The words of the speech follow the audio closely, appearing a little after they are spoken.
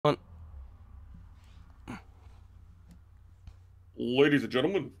Ladies and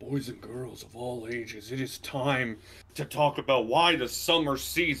gentlemen, boys and girls of all ages, it is time to talk about why the summer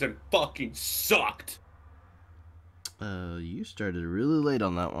season fucking sucked. You started really late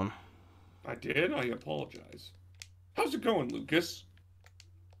on that one. I did? I apologize. How's it going, Lucas?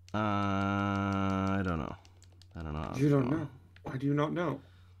 I don't know. You don't know? Why do you not know?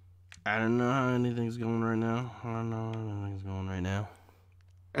 I don't know how anything's going right now. I don't know how anything's going right now.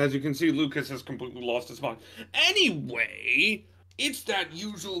 As you can see, Lucas has completely lost his mind. Anyway, it's that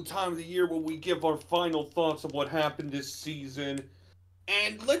usual time of the year where we give our final thoughts of what happened this season.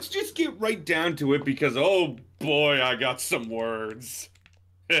 And let's just get right down to it because, oh boy, I got some words.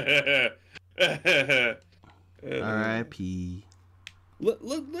 R.I.P.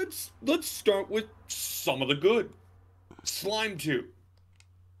 Let's start with some of the good. Slime 2.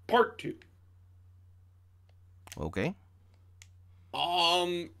 Part 2. Okay.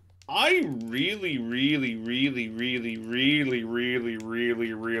 I really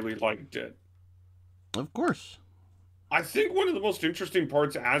liked it. Of course. I think one of the most interesting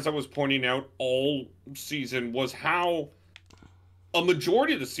parts, as I was pointing out all season, was how a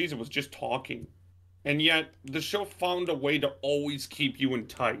majority of the season was just talking. And yet, the show found a way to always keep you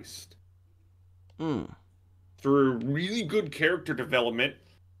enticed. Through really good character development,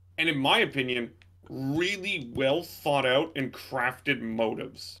 and in my opinion, really well thought out and crafted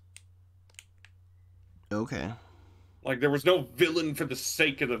motives. Okay. Like, there was no villain for the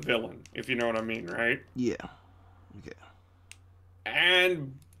sake of the villain, if you know what I mean, right? Yeah. Okay.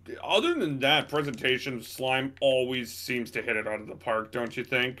 And other than that, presentation, Slime always seems to hit it out of the park, don't you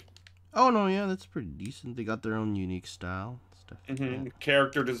think? Oh, no, yeah, that's pretty decent. They got their own unique style. Stuff like that.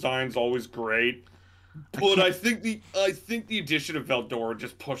 Character design's always great. But I think the addition of Veldora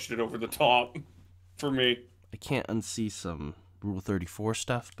just pushed it over the top for me. I can't unsee some Rule 34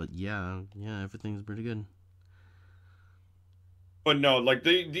 stuff, but yeah, everything's pretty good. But no, like,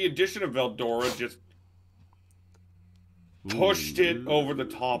 the addition of Veldora just pushed it over the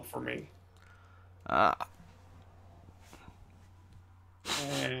top for me.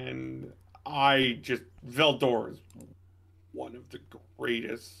 And Veldora is one of the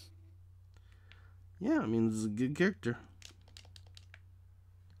greatest. Yeah, I mean, this is a good character.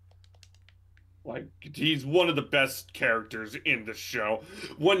 Like, he's one of the best characters in the show.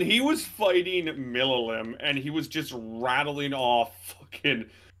 When he was fighting Mililim and he was just rattling off fucking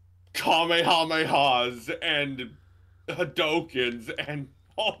Kamehamehas and Hadokens and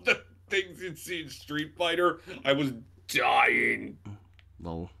all the things you'd see in Street Fighter, I was dying.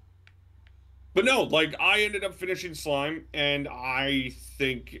 Lol. But no, like, I ended up finishing Slime, and I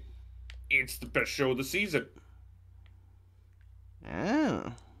think it's the best show of the season.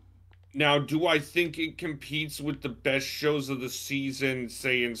 Yeah. Now, do I think it competes with the best shows of the season,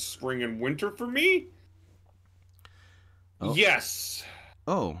 say, in spring and winter for me? Oh. Yes.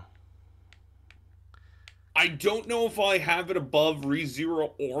 Oh. I don't know if I have it above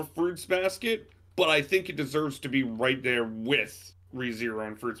ReZero or Fruits Basket, but I think it deserves to be right there with ReZero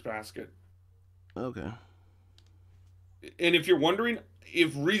and Fruits Basket. Okay. And if you're wondering,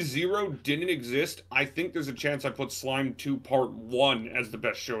 if ReZero didn't exist, I think there's a chance I put Slime 2 Part 1 as the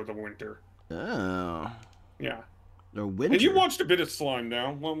best show of the winter. Oh. Yeah. The winter. And you watched a bit of Slime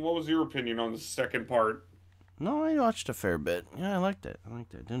now. What was your opinion on the second part? No, I watched a fair bit. Yeah, I liked it.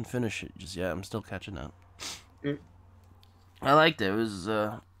 Didn't finish it just yet. I'm still catching up. I liked it. It was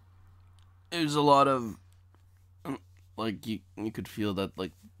a lot of, like, you could feel that,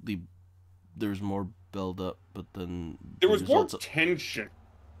 like, there's more build up, but then there was more tension.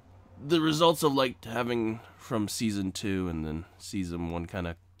 The results of, like, having from season 2 and then season 1 kind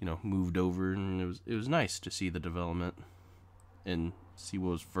of, moved over, and it was nice to see the development and see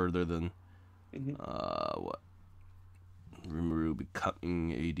what was further than what Rimuru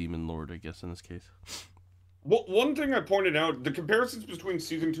becoming a demon lord, I guess, in this case. Well, one thing I pointed out, the comparisons between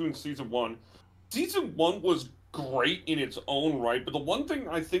season 2 and season 1. Season 1 was great in its own right, but the one thing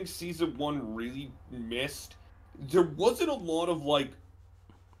I think season 1 really missed, there wasn't a lot of, like,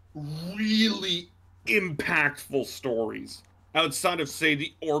 really impactful stories outside of, say,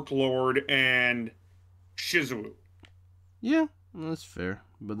 the Orc Lord and Shizuo. Yeah, that's fair.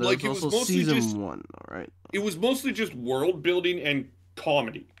 But that like, was also season 1, alright? It was mostly just world building and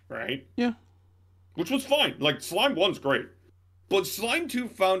comedy, right? Yeah. Which was fine. Like, Slime 1's great. But Slime 2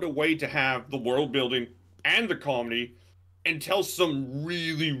 found a way to have the world building and the comedy and tell some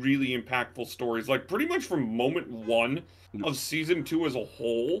really, really impactful stories. Like, pretty much from moment 1 of season 2 as a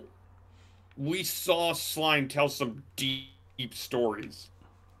whole, we saw Slime tell some deep stories.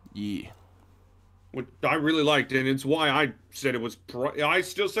 Yeah. Which I really liked, and it's why I said it was... I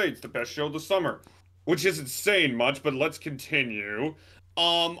still say it's the best show of the summer. which isn't saying much, but let's continue.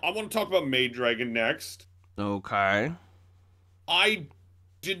 I want to talk about Maid Dragon next. Okay. I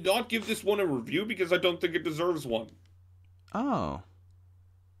did not give this one a review because I don't think it deserves one. Oh.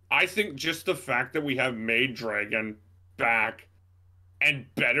 I think just the fact that we have Maid Dragon back and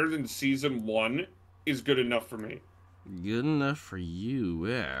better than season 1 is good enough for me. Good enough for you,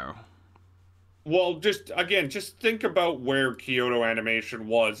 yeah. Well, just think about where Kyoto Animation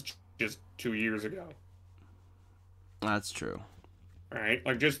was just 2 years ago. That's true. Right?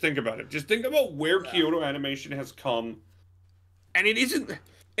 Like, just think about it. Just think about where Kyoto Animation has come. And it isn't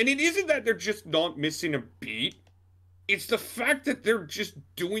that they're just not missing a beat. It's the fact that they're just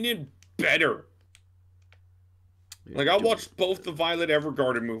doing it better. Like, I watched both the Violet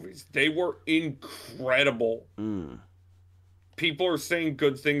Evergarden movies. They were incredible. People are saying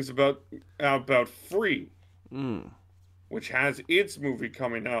good things about Free, which has its movies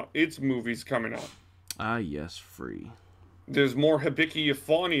coming out. Ah, yes, Free. There's more Hibiki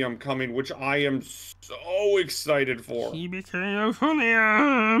Euphonium coming, which I am so excited for. Hibiki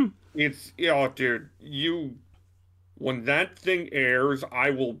Euphonium! Dude, when that thing airs, I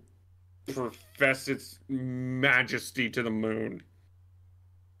will profess its majesty to the moon.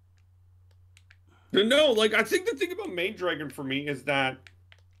 But no, like, I think the thing about Maid Dragon for me is that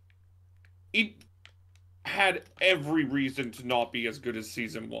it had every reason to not be as good as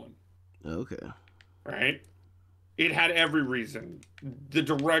season 1. Okay. Right? It had every reason.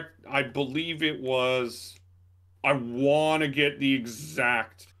 I believe it was, I want to get the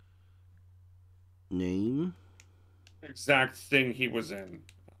exact name? Exact thing he was in.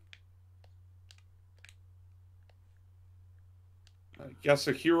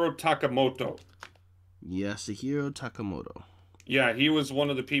 Yasuhiro Takamoto. Yasuhiro Takamoto. Yeah, he was one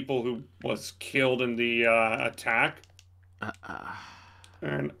of the people who was killed in the attack.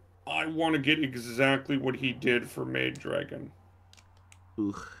 And I want to get exactly what he did for Maid Dragon.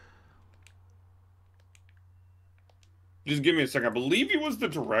 Just give me a second. I believe he was the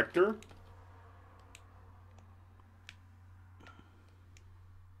director.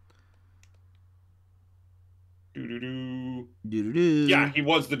 Yeah, he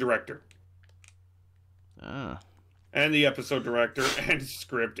was the director. And the episode director, and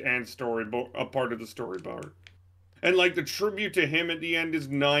script, and storyboard, a part of the storyboard. And, like, the tribute to him at the end is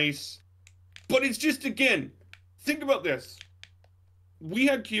nice. But it's just, again, think about this. We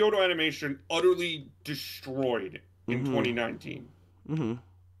had Kyoto Animation utterly destroyed in 2019.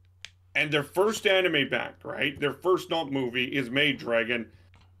 And their first anime back, right? Their first not movie is Maid Dragon.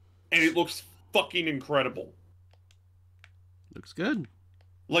 And it looks fucking incredible. Looks good.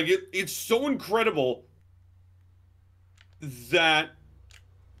 Like, it's so incredible that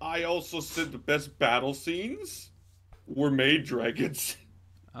I also said the best battle scenes were Maid Dragons.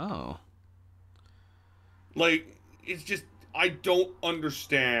 Oh. Like, it's just, I don't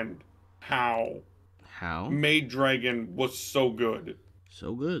understand how Maid Dragon was so good.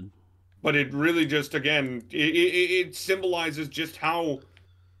 So good. But it really just, again, it symbolizes just how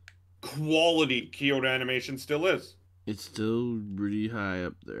quality Kyoto Animation still is. It's still pretty high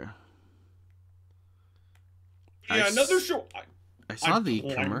up there. Yeah, another show. I saw the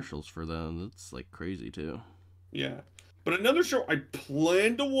commercials for them. That's like crazy too. Yeah. But another show I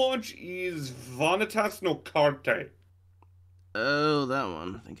plan to watch is Vanitas no Carte. Oh, that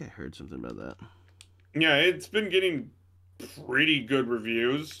one. I think I heard something about that. Yeah, it's been getting pretty good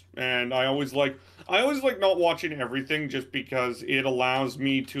reviews, and I always like not watching everything just because it allows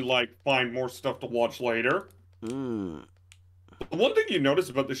me to, like, find more stuff to watch later. The one thing you notice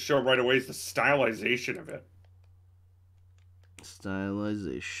about this show right away is the stylization of it.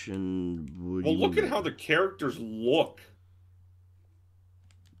 Stylization. Well, look at how the characters look.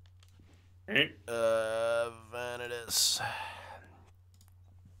 Right? Vanitas.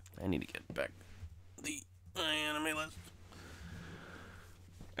 I need to get back the anime list.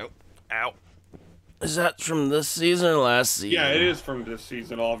 Ow. Is that from this season or last season? Yeah, it is from this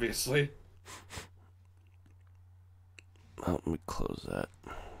season, obviously. Oh, let me close that.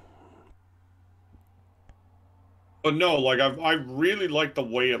 But no, like, I really like the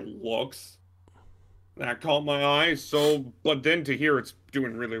way it looks. That caught my eye, but then to hear it's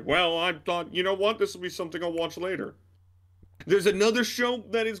doing really well, I thought, you know what, this will be something I'll watch later. There's another show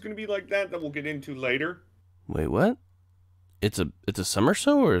that is going to be like that we'll get into later. Wait, what? It's a summer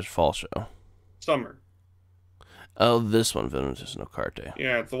show or a fall show? Summer. Oh, this one, Vanitas no Carte.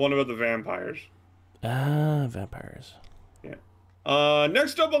 Yeah, it's the one about the vampires. Vampires. Yeah.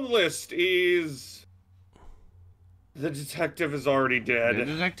 Next up on the list is... The Detective Is Already Dead. The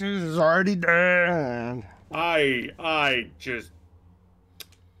Detective Is Already Dead. I just...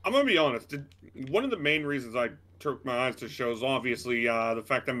 I'm gonna be honest. One of the main reasons I took my eyes to shows, obviously, the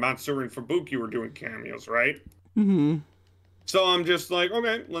fact that Matsuri and Fubuki were doing cameos, right? Mm-hmm. So I'm just like,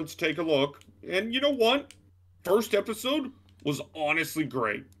 okay, let's take a look. And you know what? First episode was honestly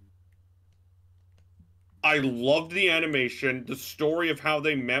great. I loved the animation. The story of how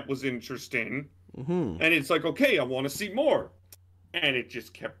they met was interesting. Mm-hmm. And it's like, okay, I want to see more. And it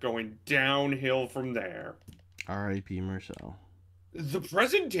just kept going downhill from there. R.I.P. Marcel. The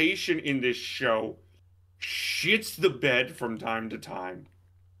presentation in this show shits the bed from time to time.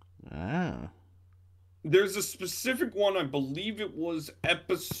 Ah. There's a specific one, I believe it was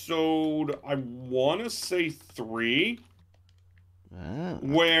episode, I want to say 3,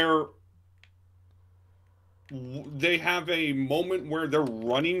 where they have a moment where they're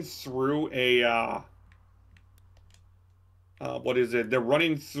running through a, what is it? They're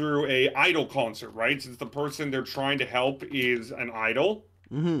running through a idol concert, right? Since the person they're trying to help is an idol.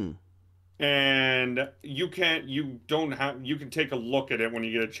 Mm-hmm. And you can take a look at it when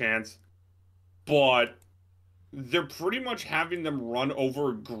you get a chance. But they're pretty much having them run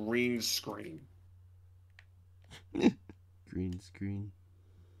over a green screen. Green screen.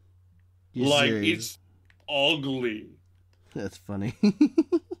 Like, it's ugly. That's funny.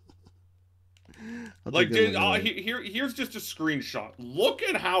 Like, here's just a screenshot. Look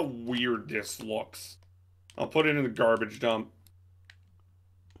at how weird this looks. I'll put it in the garbage dump.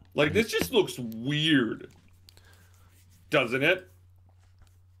 Like, this just looks weird. Doesn't it?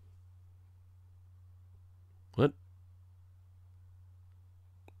 What?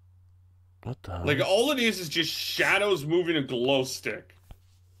 What the hell? Like, all it is just shadows moving a glow stick.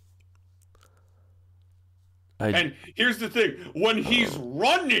 And here's the thing. When he's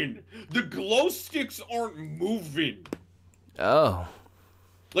running, the glow sticks aren't moving. Oh.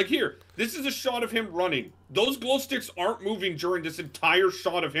 Like, here. This is a shot of him running. Those glow sticks aren't moving during this entire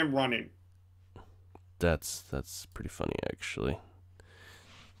shot of him running. That's pretty funny, actually.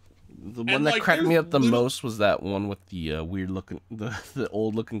 The one that cracked me up the most was that one with the weird looking, the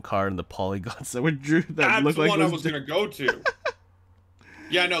old looking car and the polygons that were drew. That's the one I was gonna go to.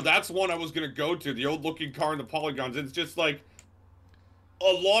 Yeah, no, that's one I was gonna go to. The old looking car and the polygons. It's just like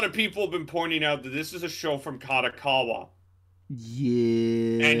a lot of people have been pointing out that this is a show from Kadokawa.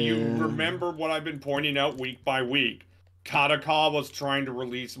 Yeah. And you remember what I've been pointing out week by week. Kadokawa's trying to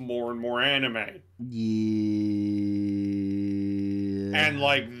release more and more anime. Yeah. And,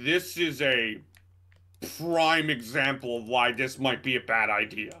 like, this is a prime example of why this might be a bad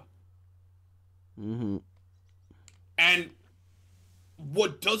idea. Mm-hmm. And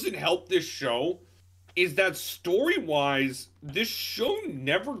what doesn't help this show is that story-wise, this show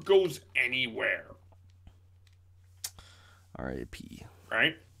never goes anywhere. R.I.P.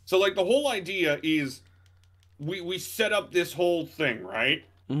 Right? So, like, the whole idea is we set up this whole thing, right?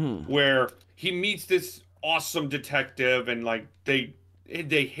 Mm-hmm. Where he meets this awesome detective and, like, they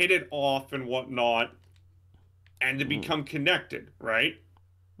hit it off and whatnot, and they become connected, right?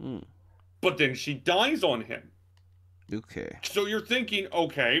 Mm. But then she dies on him. Okay. So you're thinking,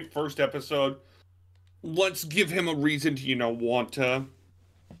 okay, first episode, let's give him a reason to, want to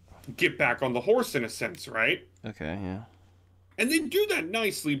get back on the horse in a sense, right? Okay, yeah. And they do that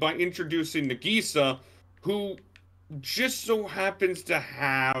nicely by introducing Nagisa, who just so happens to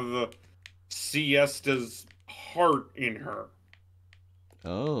have Siesta's heart in her.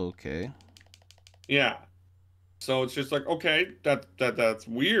 Oh, okay. Yeah. So it's just like, okay, that's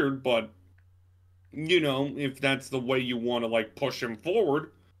weird, but if that's the way you want to, like, push him forward,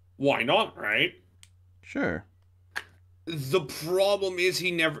 why not, right? Sure. The problem is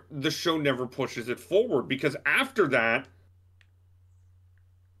the show never pushes it forward, because after that,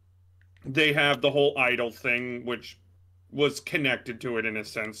 they have the whole idol thing, which was connected to it in a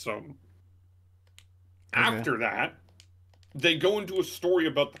sense, so okay. After that, they go into a story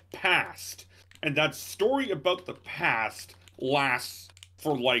about the past, and that story about the past lasts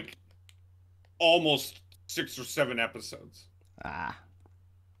for, like, almost 6 or 7 episodes. Ah.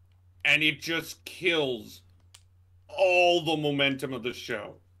 And it just kills all the momentum of the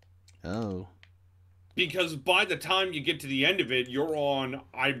show. Oh. Because by the time you get to the end of it, you're on,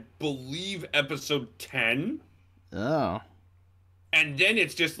 I believe, episode 10. Oh. And then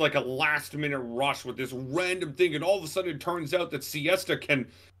it's just like a last-minute rush with this random thing, and all of a sudden it turns out that Siesta can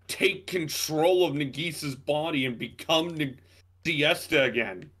take control of Nagisa's body and become Siesta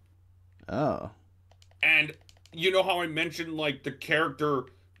again. Oh. And you know how I mentioned, like, the character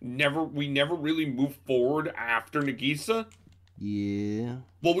we never really move forward after Nagisa? Yeah.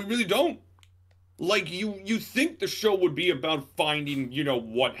 Well, we really don't. Like, you think the show would be about finding,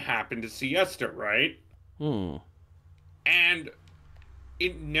 what happened to Siesta, right? Hmm. And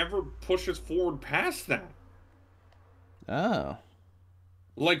it never pushes forward past that. Oh.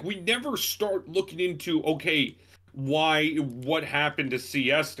 Like, we never start looking into, okay, what happened to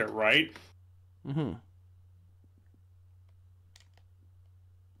Siesta, right? Mm-hmm.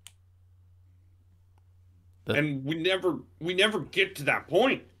 And we never get to that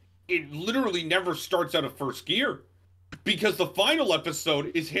point. It literally never starts out of first gear. Because the final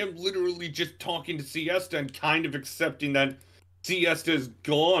episode is him literally just talking to Siesta and kind of accepting that Siesta is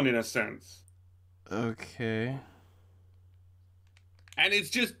gone in a sense. Okay. And it's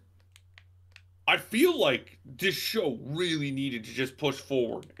just, I feel like this show really needed to just push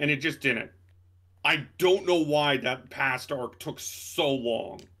forward, and it just didn't. I don't know why that past arc took so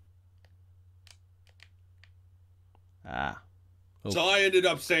long. Ah. So I ended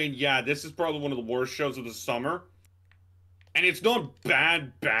up saying, yeah, this is probably one of the worst shows of the summer. And it's not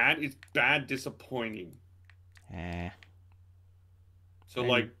bad, it's bad disappointing. So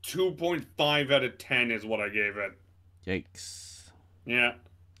like 2.5 out of 10 is what I gave it. Yikes. Yeah.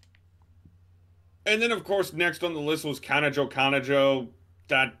 And then, of course, next on the list was Kanajo.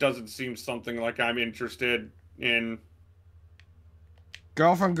 That doesn't seem something like I'm interested in.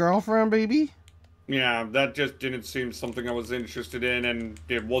 Girlfriend, baby? Yeah, that just didn't seem something I was interested in, and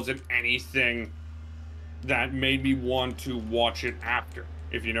it wasn't anything that made me want to watch it after,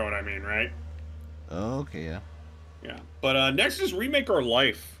 if you know what I mean, right? Okay, yeah. Yeah. But next is Remake Our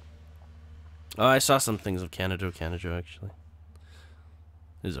Life. Oh, I saw some things of Kanajo, actually.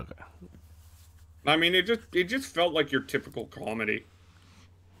 It was okay. I mean, it just felt like your typical comedy.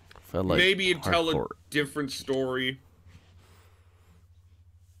 Felt like maybe you'd tell a hardcore. different story.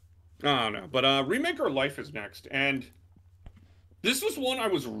 I don't know. But Remake Our Life is next. And this was one I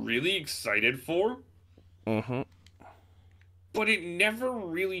was really excited for. Mm-hmm. But it never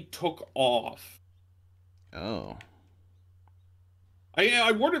really took off. Oh.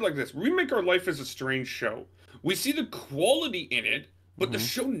 I worded like this. Remake Our Life is a strange show. We see the quality in it, but the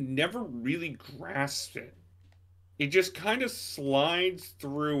show never really grasps it. It just kind of slides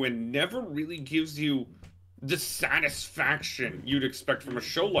through and never really gives you the satisfaction you'd expect from a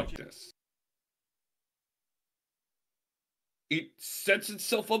show like this. It sets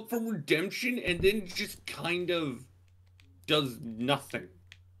itself up for redemption and then just kind of does nothing.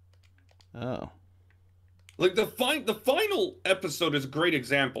 Oh. Like the final episode is a great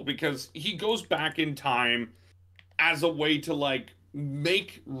example because he goes back in time as a way to like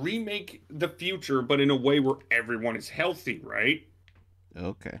remake the future, but in a way where everyone is healthy, right?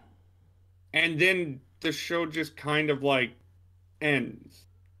 Okay. And then the show just kind of like ends.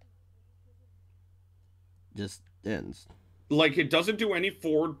 Just ends. Like it doesn't do any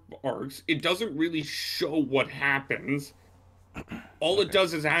forward arcs. It doesn't really show what happens. All it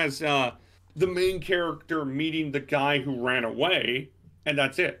does is has the main character meeting the guy who ran away, and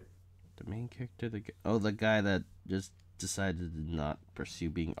that's it. The main character, the guy that just decided to not pursue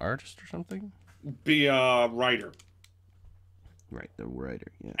being an artist or something? Be a writer. Right, the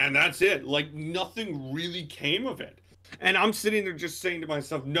writer, yeah. And that's it. Like, nothing really came of it. And I'm sitting there just saying to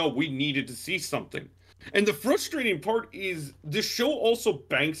myself, no, we needed to see something. And the frustrating part is the show also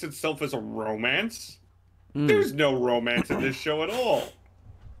banks itself as a romance. There's no romance in this show at all.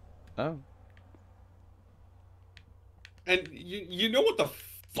 Oh. And you know what the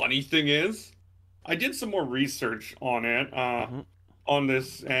funny thing is? I did some more research on it, on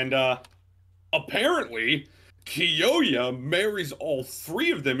this, and apparently Kiyoya marries all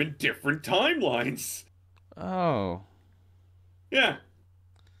three of them in different timelines. Oh. Yeah.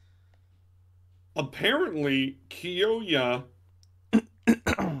 Apparently, Kiyoya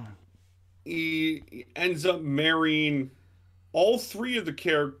he ends up marrying all three of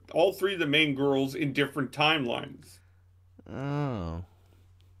the main girls in different timelines. Oh.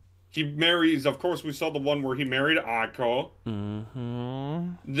 He marries, of course, we saw the one where he married Ako. Mm-hmm.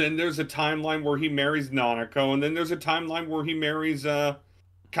 Then there's a timeline where he marries Nanako, and then there's a timeline where he marries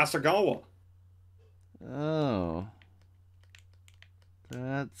Kasagawa. Oh.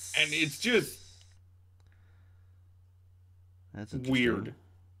 That's... And it's just... That's interesting. Weird.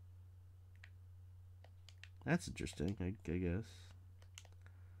 That's interesting, I guess.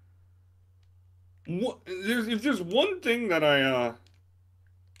 If there's one thing that I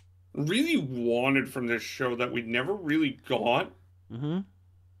really wanted from this show that we never really got,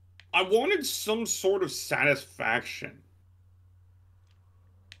 I wanted some sort of satisfaction.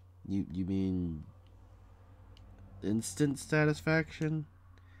 You mean instant satisfaction?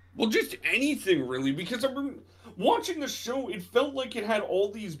 Well, just anything really, because I've been watching the show, it felt like it had all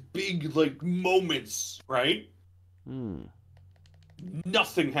these big, like, moments, right?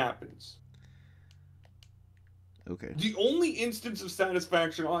 Nothing happens. Okay. The only instance of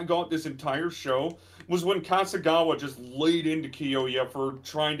satisfaction I got this entire show was when Kasagawa just laid into Kiyoya for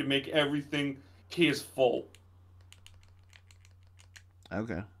trying to make everything his fault.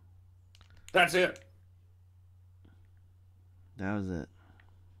 Okay. That's it. That was it.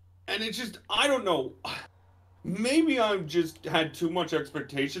 And it's just, I don't know. Maybe I've just had too much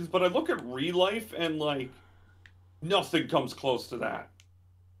expectations, but I look at Real Life and, like, nothing comes close to that.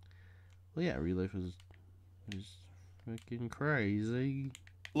 Well, yeah, Real Life was fucking crazy.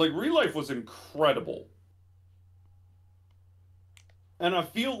 Like, Real Life was incredible. And I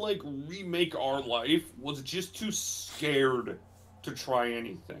feel like Remake Our Life was just too scared to try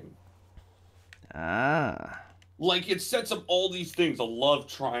anything. Ah. Like, it sets up all these things, a love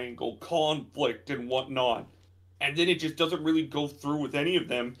triangle, conflict, and whatnot. And then it just doesn't really go through with any of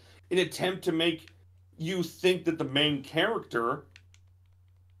them in an attempt to make you think that the main character...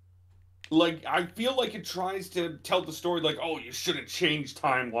 Like, I feel like it tries to tell the story like, oh, you shouldn't change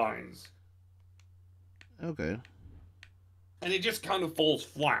timelines. Okay. And it just kind of falls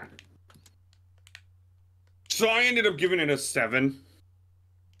flat. So I ended up giving it a 7.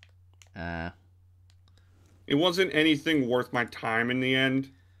 It wasn't anything worth my time in the end.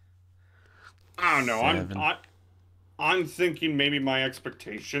 I don't know. 7. I'm thinking maybe my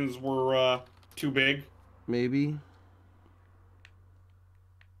expectations were too big. Maybe.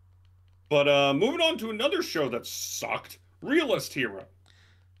 But moving on to another show that sucked, Realist Hero.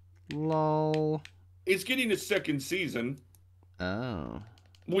 Lol. It's getting a second season. Oh.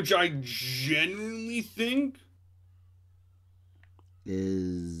 Which I genuinely think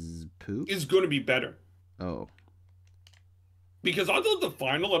is poop. Is going to be better. Oh. Because I thought the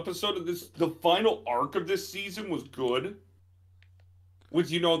final episode of the final arc of this season was good.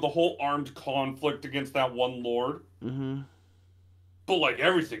 With, you know, the whole armed conflict against that one lord. Mm-hmm. But, like,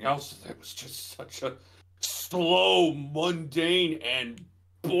 everything else, that was just such a slow, mundane, and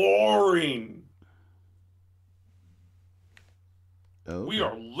boring. Okay. We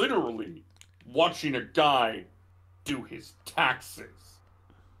are literally watching a guy do his taxes.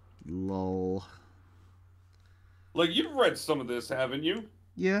 Lol. Like, you've read some of this, haven't you?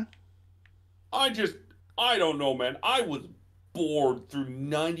 Yeah. I don't know, man. I was bored through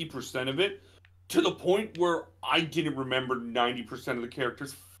 90% of it to the point where I didn't remember 90% of the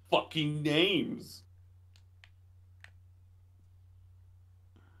characters' fucking names.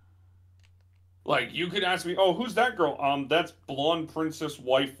 Like, you could ask me, oh, who's that girl? That's Blonde Princess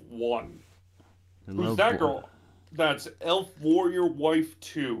Wife 1. Who's that girl? That's Elf Warrior Wife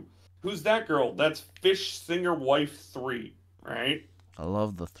 2. Who's that girl? That's Fish Singer Wife 3, right? I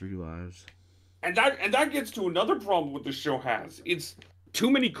love the 3 wives. And that gets to another problem what the show has. It's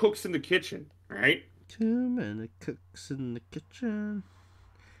too many cooks in the kitchen, right? Too many cooks in the kitchen.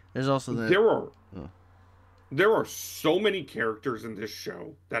 There's also that... There are so many characters in this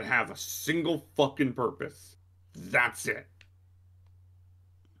show that have a single fucking purpose. That's it.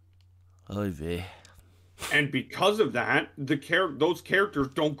 Oy vey. And because of that, those characters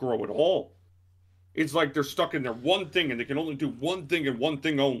don't grow at all. It's like they're stuck in their one thing and they can only do one thing and one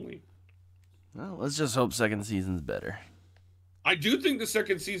thing only. Well, let's just hope second season's better. I do think the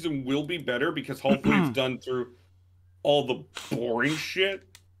second season will be better because hopefully it's done through all the boring shit.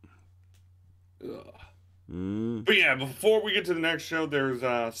 Ugh. But yeah, before we get to the next show, there's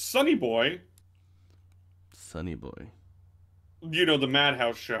Sunny Boy. Sunny Boy. You know, the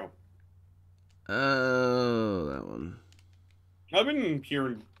Madhouse show. Oh, that one. I've been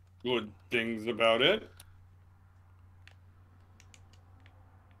hearing good things about it.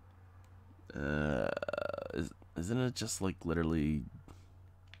 Isn't it just like literally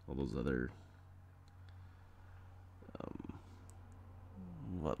all those other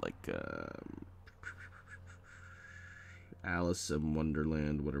Alice in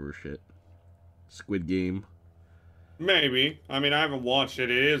Wonderland, whatever shit. Squid Game. Maybe. I mean, I haven't watched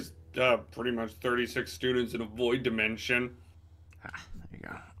it. It is pretty much 36 students in a void dimension. There you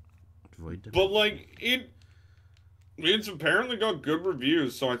go. Void dimension. But like it's apparently got good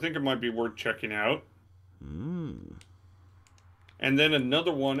reviews, so I think it might be worth checking out. And then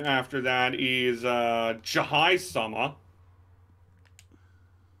another one after that is Jahai-sama.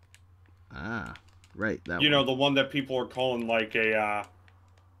 Ah, right. That you one. know, the one that people are calling like a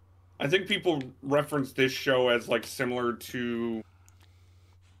I think people reference this show as like similar to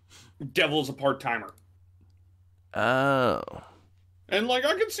Devil's a Part-Timer. Oh. And like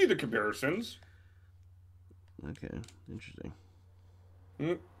I can see the comparisons. Okay, interesting.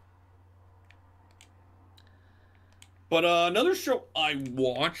 But another show I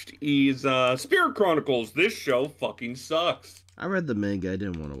watched is Spirit Chronicles. This show fucking sucks. I read the manga. I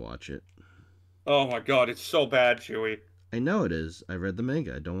didn't want to watch it. Oh my god, it's so bad, Chewy. I know it is. I read the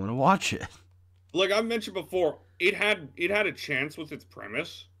manga. I don't want to watch it. Like I mentioned before, it had a chance with its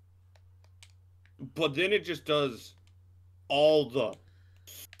premise, but then it just does all the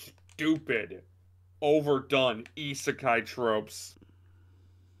stupid, overdone isekai tropes.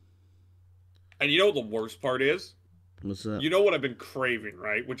 And you know what the worst part is? What's up? You know what I've been craving,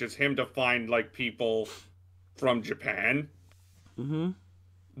 right? Which is him to find like people from Japan. Mm-hmm.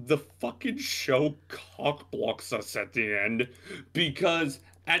 The fucking show cockblocks us at the end because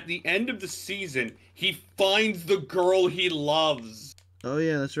at the end of the season, he finds the girl he loves. Oh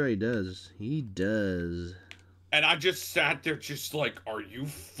yeah, that's right. He does. He does. And I just sat there just like, are you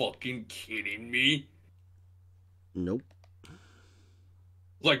fucking kidding me? Nope.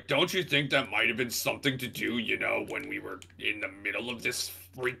 Like, don't you think that might have been something to do, when we were in the middle of this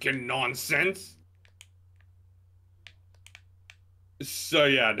freaking nonsense? So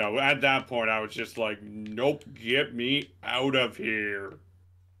yeah, no, at that point I was just like, nope, get me out of here.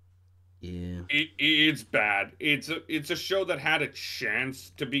 Yeah. It's bad. It's a show that had a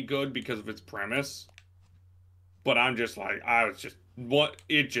chance to be good because of its premise. But I'm just like,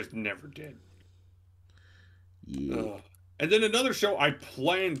 it just never did. Yeah. Ugh. And then another show I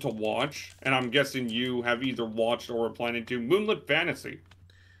plan to watch, and I'm guessing you have either watched or are planning to, Moonlit Fantasy.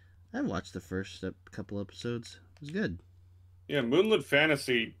 I watched the first couple episodes. It was good. Yeah, Moonlit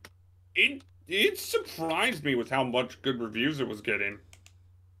Fantasy, it surprised me with how much good reviews it was getting.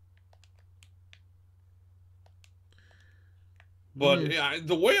 But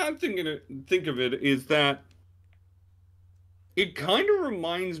the way I'm think of it is that it kind of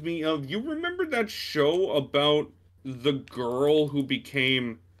reminds me of, you remember that show about the girl who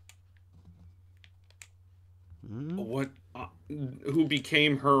became who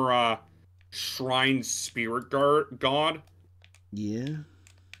became her shrine spirit god? Yeah.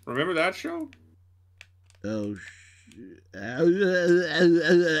 Remember that show? Oh, I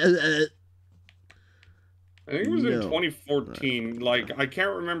think it was in 2014. Like, I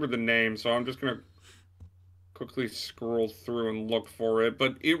can't remember the name, so I'm just gonna quickly scroll through and look for it.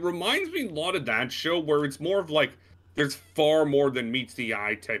 But it reminds me a lot of that show, where it's more of like, there's far more than meets the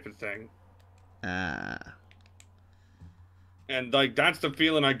eye type of thing. And like, that's the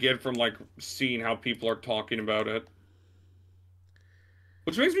feeling I get from like seeing how people are talking about it.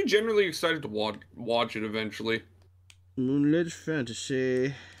 Which makes me generally excited to watch it eventually. Moonlit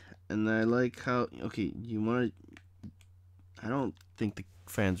Fantasy. And I like how, okay, I don't think the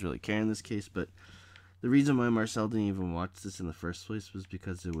fans really care in this case, but the reason why Marcel didn't even watch this in the first place was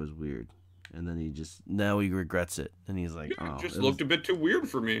because it was weird. And then now he regrets it. And he's like, yeah, it just looked a bit too weird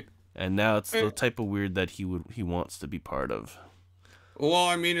for me. And now it's the type of weird that he wants to be part of. Well,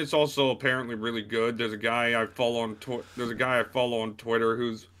 I mean, it's also apparently really good. There's a guy I follow on Twitter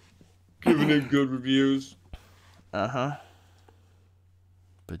who's giving it good reviews. Uh-huh.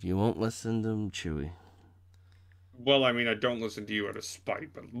 But you won't listen to him, Chewy. Well, I mean, I don't listen to you out of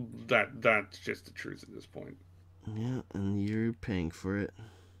spite, but that's just the truth at this point. Yeah, and you're paying for it.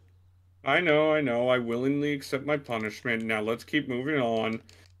 I know. I willingly accept my punishment. Now let's keep moving on.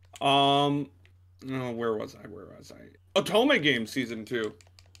 Where was I? Otome Game Season 2.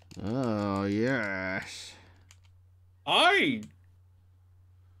 Oh, yes. I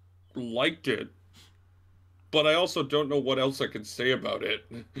liked it, but I also don't know what else I could say about it.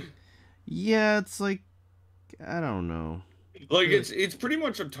 Yeah, it's like, I don't know. Like, it's pretty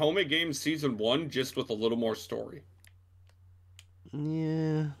much Otome Game Season 1, just with a little more story.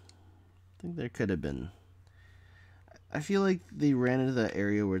 Yeah, I think there could have been. I feel like they ran into that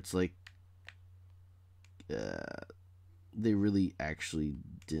area where it's like, they really actually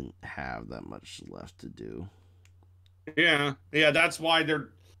didn't have that much left to do. Yeah, that's why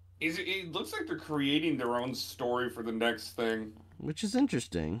it looks like they're creating their own story for the next thing. Which is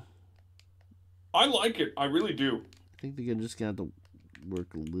interesting. I like it. I really do. I think they're just going to have to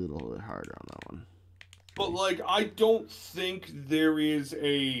work a little bit harder on that one. But, like, I don't think there is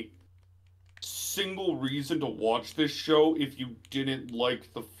a single reason to watch this show if you didn't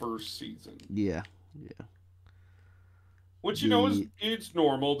like the first season. Yeah. Which, it's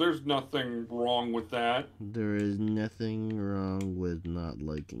normal. There's nothing wrong with that. There is nothing wrong with not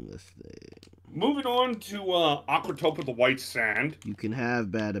liking this thing. Moving on to Aquatope the White Sand. You can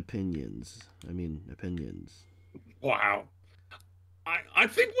have bad opinions. Opinions. Wow. I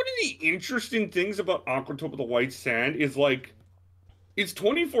think one of the interesting things about Aquatope the White Sand is, like, it's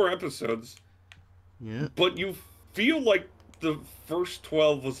 24 episodes. Yeah. But you feel like the first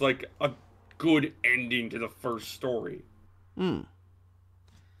 12 was, like, a good ending to the first story.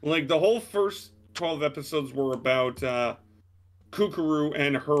 Like, the whole first 12 episodes were about Kukuru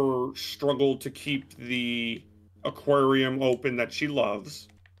and her struggle to keep the aquarium open that she loves.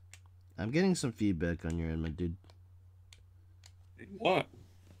 I'm getting some feedback on your end, my dude. What?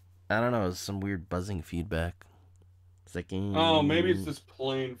 I don't know. It's some weird buzzing feedback. It's like... Oh, maybe it's this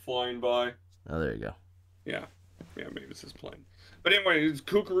plane flying by. Oh, there you go. Yeah, maybe it's this plane. But anyway, it's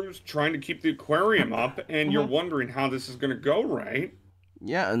Kukuru's trying to keep the aquarium up, and you're wondering how this is going to go, right?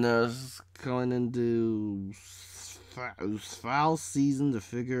 Yeah, and there's going into foul season to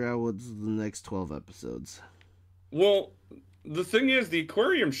figure out what's the next 12 episodes. Well, the thing is, the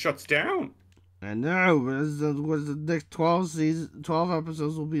aquarium shuts down. I know, but what's the next 12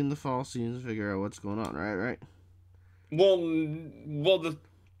 episodes will be in the fall season to figure out what's going on, right? Well,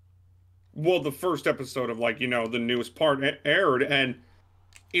 the first episode of, like, you know, the newest part aired, and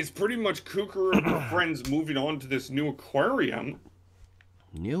it's pretty much Kukuru and her friends moving on to this new aquarium.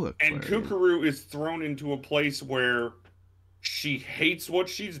 And Kukuru is thrown into a place where she hates what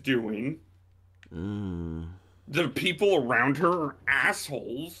she's doing. The people around her are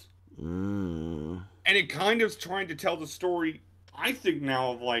assholes. And it kind of is trying to tell the story, I think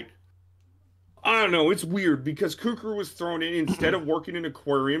now, of like, I don't know, it's weird because Kukuru was thrown in, instead of working in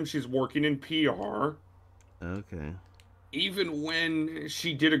aquarium, she's working in PR. Okay. Even when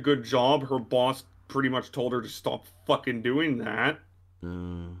she did a good job, her boss pretty much told her to stop fucking doing that.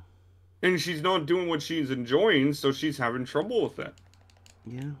 And she's not doing what she's enjoying, so she's having trouble with it.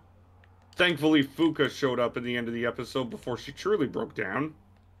 Yeah. Thankfully, Fuka showed up at the end of the episode before she truly broke down.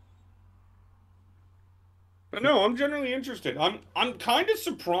 But no, I'm generally interested. I'm kind of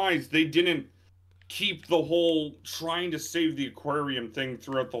surprised they didn't keep the whole trying to save the aquarium thing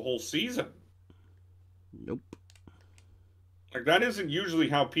throughout the whole season. Nope. Like, that isn't usually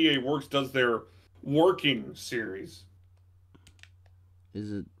how PA Works does their working series.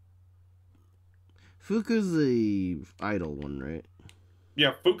 Is it? Fuka's the idol one, right?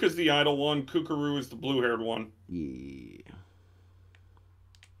 Yeah, Fuka's the idol one. Kukuru is the blue-haired one. Yeah.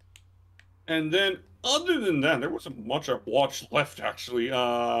 And then, other than that, there wasn't much I've watched left, actually.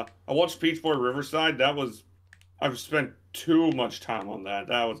 I watched Peach Boy Riverside. I've spent too much time on that.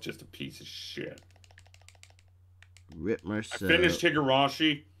 That was just a piece of shit. Rip Marcel. I finished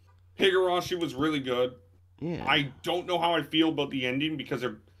Higurashi. Higurashi was really good. Yeah. I don't know how I feel about the ending because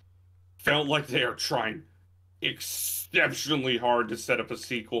it felt like they are trying exceptionally hard to set up a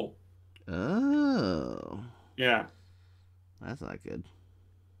sequel. Oh. Yeah. That's not good.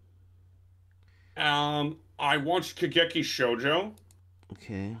 I watched Kageki Shoujo.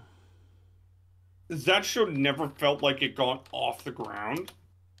 Okay. That show never felt like it got off the ground.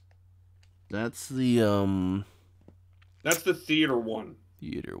 That's the That's the theater one.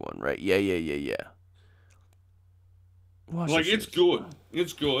 Theater one, right? Yeah. Like, it's good.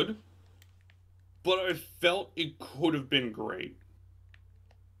 It's good. But I felt it could have been great.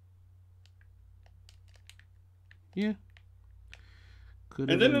 Yeah. Could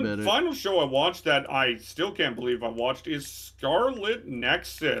And have then been the better. final show I watched that I still can't believe I watched is Scarlet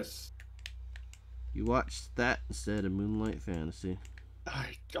Nexus. You watched that instead of Moonlight Fantasy.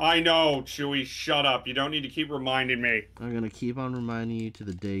 I know, Chewy, shut up. You don't need to keep reminding me. I'm gonna keep on reminding you to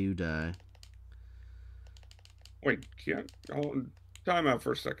the day you die. Wait, time out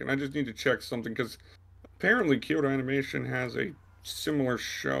for a second. I just need to check something, because apparently Kyoto Animation has a similar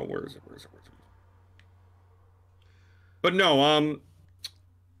show. Where is it? But no,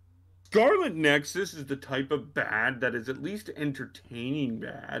 Scarlet Nexus is the type of bad that is at least entertaining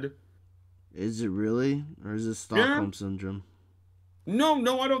bad. Is it really? Or is it Stockholm Syndrome?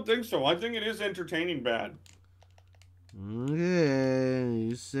 No, I don't think so. I think it is entertaining bad. Okay,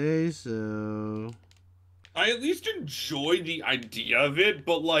 you say so. I at least enjoy the idea of it,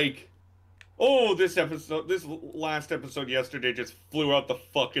 but like, this last episode yesterday just flew out the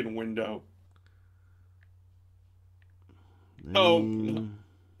fucking window.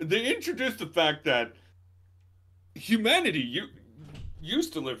 They introduced the fact that humanity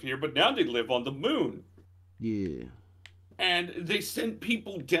used to live here, but now they live on the moon. Yeah. And they sent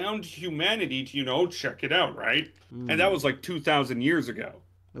people down to humanity to, check it out, right? And that was like 2,000 years ago.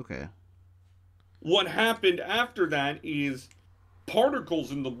 Okay. What happened after that is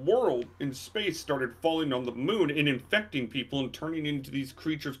particles in the world, in space, started falling on the moon and infecting people and turning into these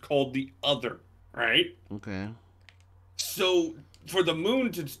creatures called the Other, right? Okay. So, for the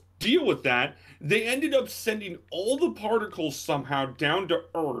moon to deal with that, they ended up sending all the particles somehow down to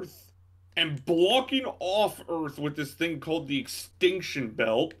Earth and blocking off Earth with this thing called the extinction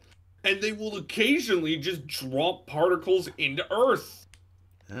belt, and they will occasionally just drop particles into Earth.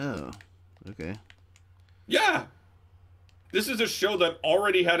 Oh, okay. Yeah. This is a show that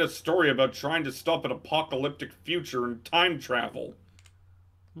already had a story about trying to stop an apocalyptic future and time travel.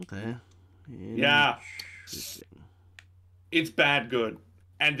 Okay. Yeah. It's bad good.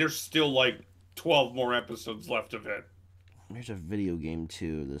 And there's still like 12 more episodes left of it. There's a video game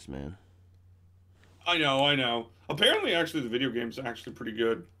too of this, man. I know. Apparently, actually, the video game's actually pretty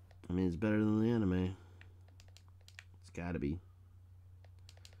good. I mean, it's better than the anime. It's gotta be.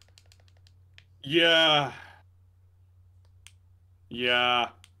 Yeah.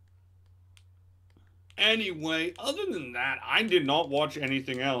 Anyway, other than that, I did not watch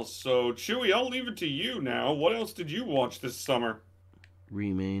anything else. So, Chewy, I'll leave it to you now. What else did you watch this summer?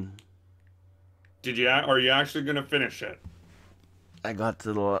 Remain. Are you actually going to finish it? I got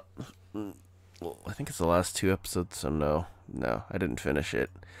to the... Well, I think it's the last 2 episodes, so no, I didn't finish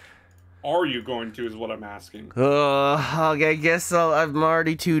it. Are you going to, is what I'm asking. I guess I'm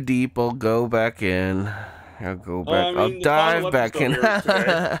already too deep. I'll go back in. I'll go back. I'll dive back in.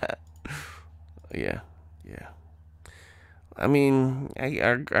 Yeah. I mean,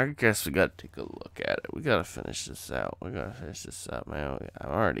 I guess we gotta take a look at it. We gotta finish this out. Man. I'm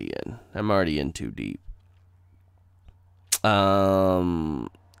already in too deep.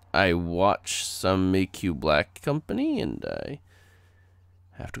 I watched some Make You Black Company, and I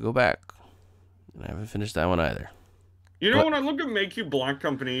have to go back. And I haven't finished that one either. You know, when I look at Make You Black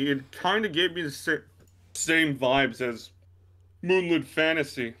Company, it kind of gave me the same vibes as Moonlit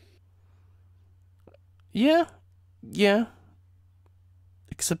Fantasy. Yeah.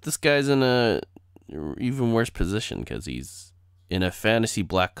 Except this guy's in a even worse position because he's in a fantasy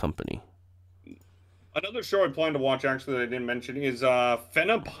black company. Another show I plan to watch, actually, that I didn't mention, is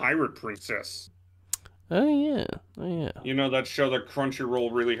Fena Pirate Princess. Oh, yeah. You know, that show that Crunchyroll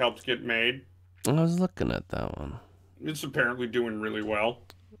really helped get made? I was looking at that one. It's apparently doing really well.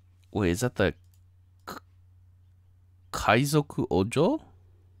 Wait, is that the Kaizoku Ojo?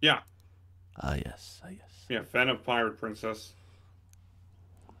 Yeah. Yes. Yeah, Fena Pirate Princess.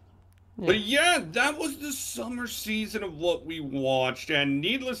 Yeah. But yeah, that was the summer season of what we watched, and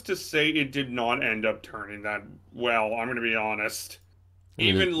needless to say, it did not end up turning that well, I'm going to be honest.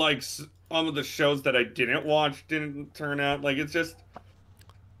 Even, like, some of the shows that I didn't watch didn't turn out, like, it's just...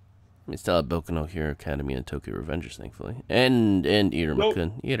 We still have Boku no Hero Academy and Tokyo Revengers, thankfully. And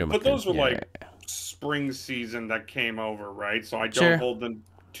Iruma-kun. But those were, like, spring season that came over, right? So I don't hold them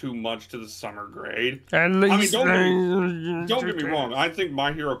too much to the summer grade. At least don't get me wrong. I think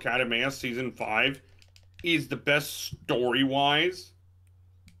My Hero Academia Season 5 is the best story-wise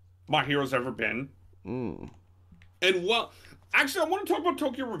My Hero's ever been. Mm. And, well, actually, I want to talk about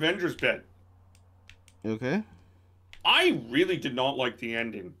Tokyo Revengers bit. Okay. I really did not like the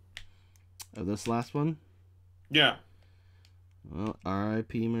ending. Of this last one? Yeah. Well,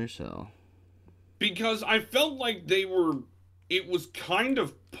 R.I.P. Marcel. Because I felt like it was kind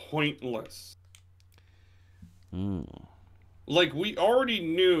of pointless. Like, we already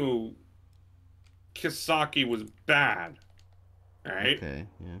knew Kisaki was bad, right? Okay,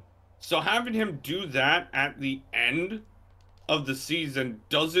 yeah. So having him do that at the end of the season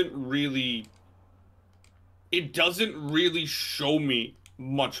doesn't really show me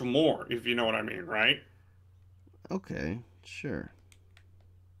much more, if you know what I mean, right? Okay, sure.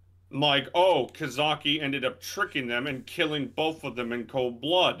 Like, oh, Kazaki ended up tricking them and killing both of them in cold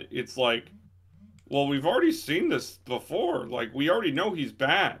blood. It's like, well, we've already seen this before. Like, we already know he's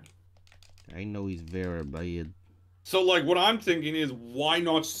bad. I know he's very bad. So, like, what I'm thinking is, why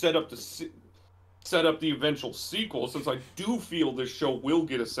not set up the eventual sequel, since I do feel this show will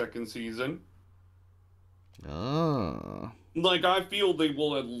get a second season. Oh. Like, I feel they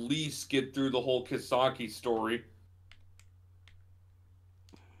will at least get through the whole Kisaki story.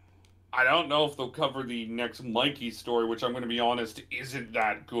 I don't know if they'll cover the next Mikey story, which I'm going to be honest, isn't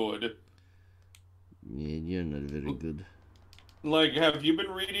that good. Yeah, you're not very good. Like, have you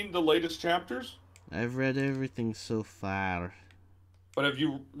been reading the latest chapters? I've read everything so far. But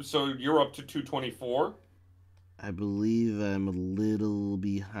so you're up to 224? I believe I'm a little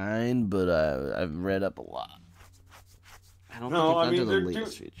behind, but I've read up a lot. I don't think I've done the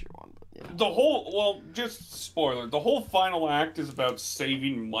latest feature one, but yeah. Just spoiler, the whole final act is about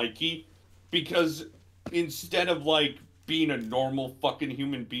saving Mikey, because instead of, like, being a normal fucking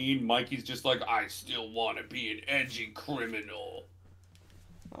human being, Mikey's just like, I still want to be an edgy criminal.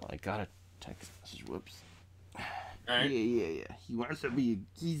 Oh, I got a text message, whoops. Right? Yeah. He wants to be,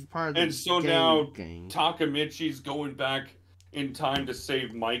 he's part of the gang. So now, Takamichi's going back in time to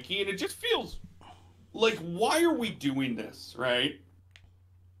save Mikey, and it just feels like, why are we doing this, right?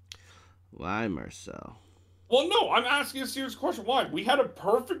 Why, Marcel? Well, no, I'm asking a serious question. Why? We had a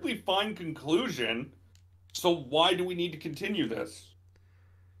perfectly fine conclusion So why do we need to continue this?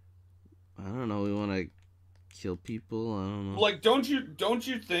 I don't know. We want to kill people. I don't know. Like, don't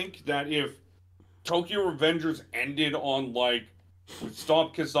you think that if Tokyo Revengers ended on like we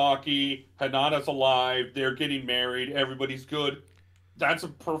stopped Kazaki, Hanada's alive, they're getting married, everybody's good, that's a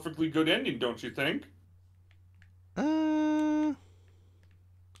perfectly good ending, don't you think?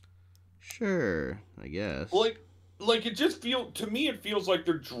 Sure, I guess. Like it just to me it feels like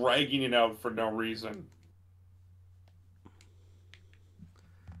they're dragging it out for no reason.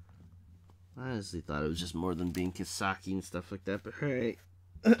 I honestly thought it was just more than being Kisaki and stuff like that, but hey.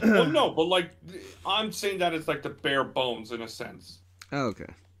 Well, no, but like, I'm saying that it's like the bare bones in a sense. Oh,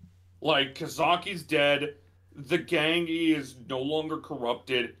 okay. Like, Kazaki's dead, the gang is no longer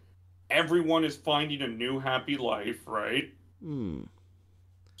corrupted, everyone is finding a new happy life, right?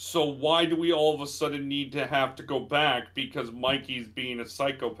 So why do we all of a sudden need to have to go back because Mikey's being a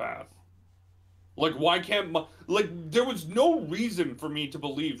psychopath? Like, why can't... Like, there was no reason for me to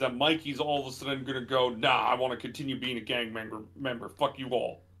believe that Mikey's all of a sudden gonna go, nah, I want to continue being a gang member. Fuck you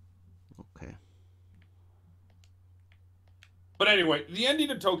all. Okay. But anyway, the ending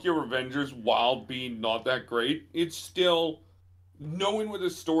of Tokyo Revengers, while being not that great, it's still... Knowing where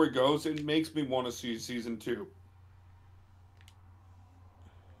this story goes, it makes me want to see season 2.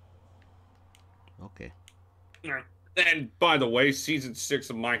 Okay. And, by the way, season 6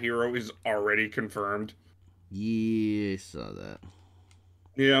 of My Hero is already confirmed. Yeah, I saw that.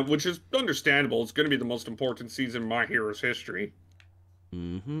 Yeah, which is understandable. It's going to be the most important season in My Hero's history.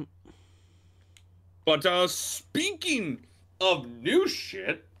 Mm-hmm. But, speaking of new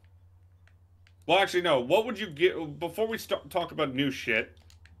shit... Well, actually, no. What would you give... Before we talk about new shit,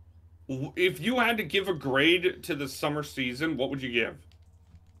 if you had to give a grade to the summer season, what would you give?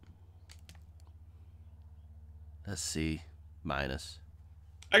 A C minus.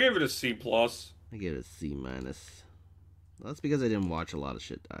 I gave it a C plus. I gave it a C minus. Well, that's because I didn't watch a lot of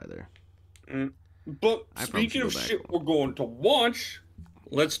shit either. But speaking of shit we're going to watch,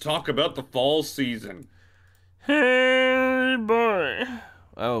 let's talk about the fall season. Hey, boy.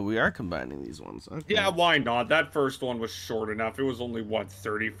 Oh, we are combining these ones. Okay. Yeah, why not? That first one was short enough. It was only, what,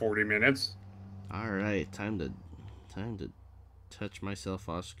 30, 40 minutes? All right, time to touch myself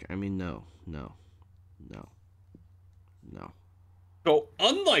off. I mean, no. So,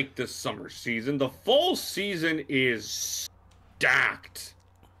 unlike the summer season, the fall season is stacked.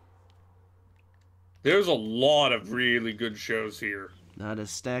 There's a lot of really good shows here. Not as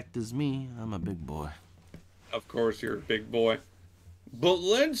stacked as me. I'm a big boy. Of course, you're a big boy. But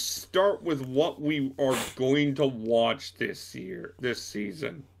let's start with what we are going to watch this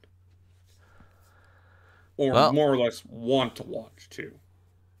season. Or more or less want to watch, too.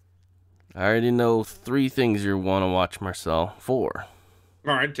 I already know 3 things you want to watch, Marcel. 4.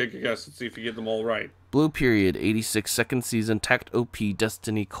 Alright, take a guess and see if you get them all right. Blue Period, 86, second season, Tact OP,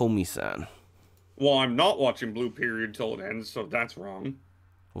 Destiny Komi-san. Well, I'm not watching Blue Period till it ends, so that's wrong.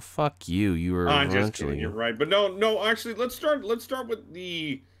 Well, fuck you. You were I'm just kidding, you're right. But no, actually, let's start with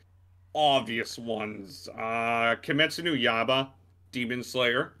the obvious ones. Kimetsu no Yaiba, Demon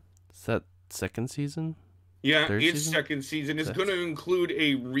Slayer. Is that second season? Yeah, Third its season? second season is going to include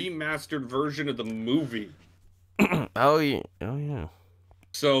a remastered version of the movie. Oh, yeah.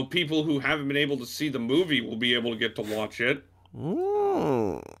 So people who haven't been able to see the movie will be able to get to watch it.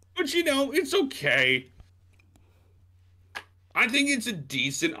 Ooh. But, it's okay. I think it's a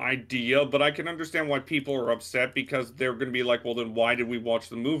decent idea, but I can understand why people are upset because they're going to be like, well, then why did we watch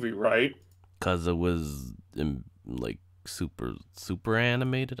the movie, right? Because it was, like, super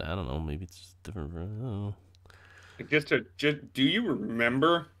animated? I don't know. Maybe it's just different. I don't know. Do you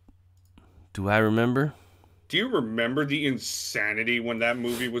remember? Do I remember? Do you remember the insanity when that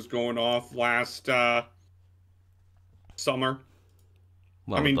movie was going off last summer?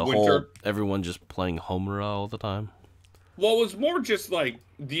 Well, I mean, the winter. whole everyone just playing Homura all the time. Well, it was more just like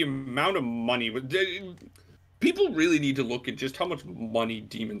the amount of money. People really need to look at just how much money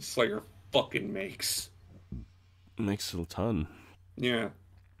Demon Slayer fucking makes. Makes a ton. Yeah.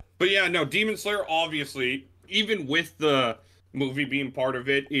 But yeah, no, Demon Slayer, obviously, even with the movie being part of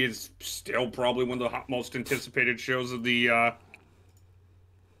it, is still probably one of the most anticipated shows of the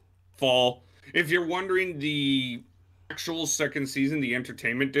fall. If you're wondering, the actual second season, the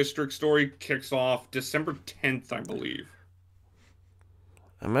Entertainment District story, kicks off December 10th, I believe.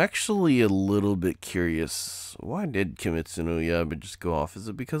 I'm actually a little bit curious. Why did Kimetsu no Yaiba just go off? Is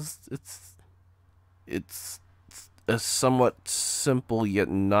it because it's a somewhat simple yet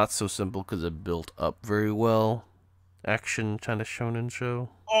not so simple because it built up very well action kind of shonen show?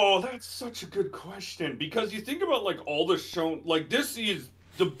 Oh, that's such a good question, because you think about like all the this is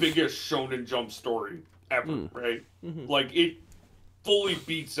the biggest Shonen Jump story ever, right? Mm-hmm. Like, it fully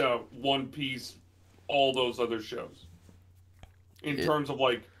beats out One Piece, all those other shows. In terms of,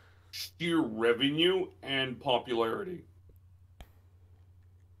 like, sheer revenue and popularity.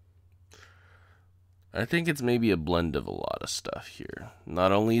 I think it's maybe a blend of a lot of stuff here.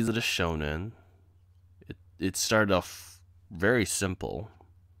 Not only is it a shonen, it started off very simple,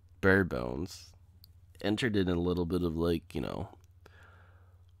 bare bones, entered in a little bit of, like, you know,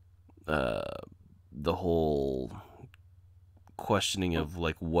 the whole questioning of,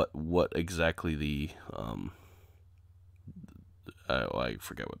 like, what exactly the I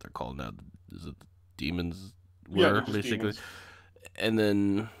forget what they're called now. Is it the demons were, basically? Demons. And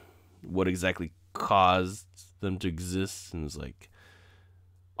then what exactly caused them to exist, and it's like,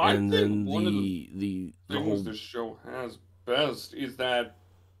 and then the things this show has best is that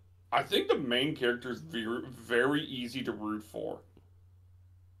I think the main character is very, very easy to root for.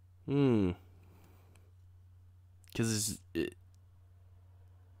 Because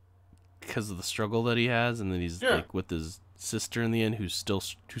of the struggle that he has, and then he's like with his sister in the end, who's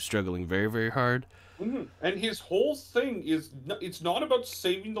struggling very, very hard. Mm-hmm. And his whole thing is, it's not about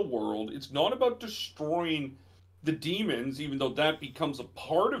saving the world. It's not about destroying the demons, even though that becomes a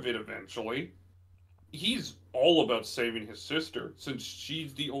part of it eventually. He's all about saving his sister, since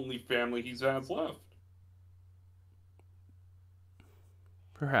she's the only family he has left.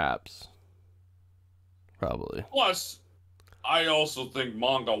 Perhaps. Probably. Plus, I also think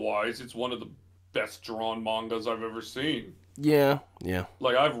manga-wise, it's one of the best drawn mangas I've ever seen. Yeah.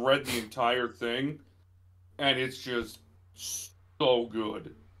 Like, I've read the entire thing, and it's just so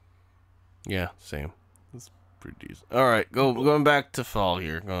good. Yeah, same. It's pretty decent. All right, going back to fall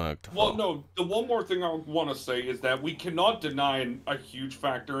here. Well, no, the one more thing I want to say is that we cannot deny a huge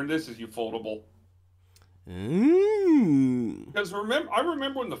factor in this is Ufotable. Because I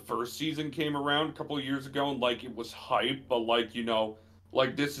remember when the first season came around a couple of years ago, and, like, it was hype, but, like, you know,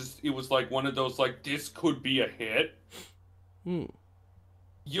 like, it was like one of those, like, this could be a hit.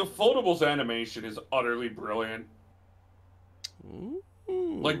 Ufotable's animation is utterly brilliant.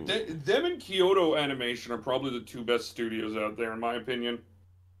 Like, them and Kyoto Animation are probably the two best studios out there, in my opinion.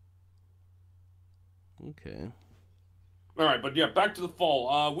 Okay. Alright, but yeah, back to the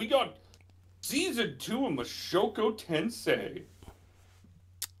fall. We got Season 2 of Mushoku Tensei.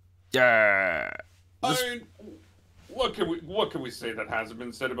 Yeah. I mean, what can we say that hasn't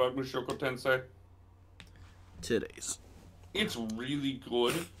been said about Mushoku Tensei? Today's. It's really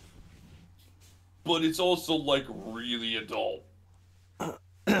good, but it's also, like, really adult.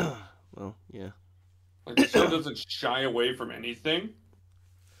 Well, yeah. Like, the show doesn't shy away from anything,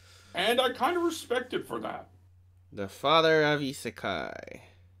 and I kind of respect it for that. The father of Isekai.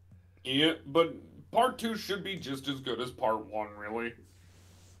 Yeah, but part 2 should be just as good as part 1, really.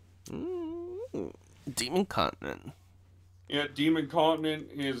 Demon Continent. Yeah, Demon Continent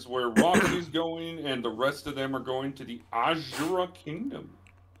is where Roxy's going, and the rest of them are going to the Azura Kingdom.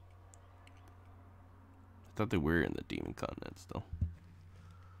 I thought they were in the Demon Continent still.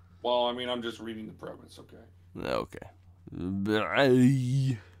 Well, I mean, I'm just reading the premise, okay? Okay.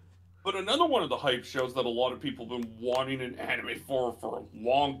 But another one of the hype shows that a lot of people have been wanting an anime for a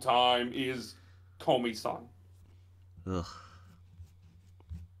long time is Komi-san. Ugh.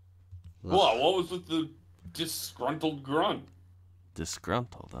 Well, what was with the disgruntled grunt?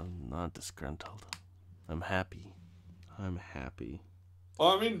 Disgruntled? I'm not disgruntled. I'm happy. Well,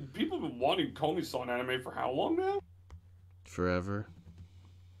 I mean, people have been wanting Komi-san anime for how long now? Forever.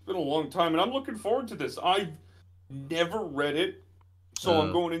 It's been a long time, and I'm looking forward to this. I've never read it, so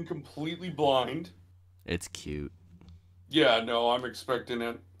I'm going in completely blind. It's cute. Yeah, no, I'm expecting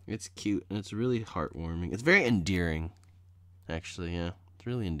it. It's cute, and it's really heartwarming. It's very endearing, actually, yeah. It's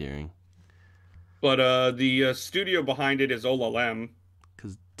really endearing. But the studio behind it is Olalem.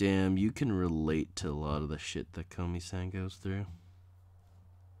 Because, damn, you can relate to a lot of the shit that Komi-san goes through.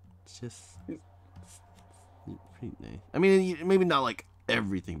 It's just... It's pretty nice. I mean, maybe not, like,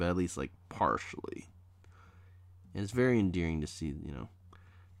 everything, but at least, like, partially. And it's very endearing to see, you know,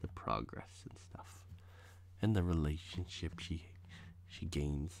 the progress and stuff. And the relationship she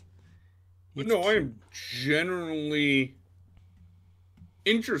gains. But no, I am generally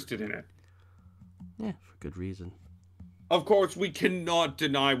interested in it. Yeah, for good reason. Of course, we cannot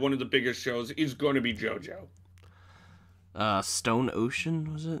deny one of the biggest shows is going to be JoJo. Stone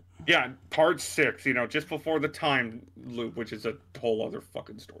Ocean, was it? Yeah, part 6, you know, just before the time loop, which is a whole other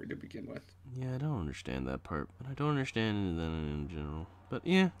fucking story to begin with. Yeah, I don't understand that part, but I don't understand that in general. But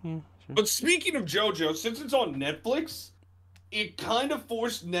yeah, sure. But speaking of JoJo, since it's on Netflix, it kind of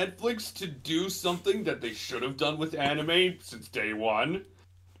forced Netflix to do something that they should have done with anime since day one.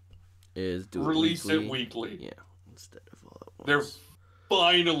 is do release it weekly. Yeah, instead of all at once. They're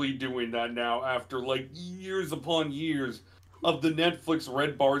finally doing that now after like years upon years of the Netflix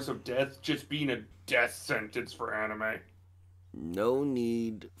red bars of death just being a death sentence for anime. No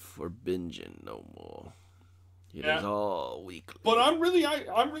need for binging no more. It is all weekly. But I'm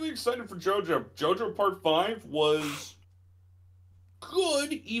really excited for JoJo. JoJo Part 5 was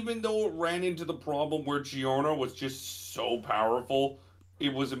good, even though it ran into the problem where Giorno was just so powerful,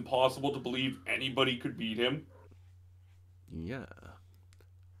 it was impossible to believe anybody could beat him. Yeah.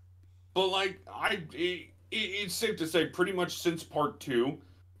 But like, it's safe to say, pretty much since Part 2,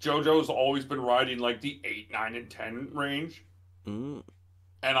 JoJo's always been riding like the 8, 9, and 10 range. Mm.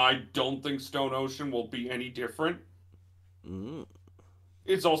 And I don't think Stone Ocean will be any different. Mm.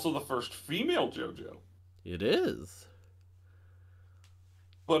 It's also the first female JoJo. It is.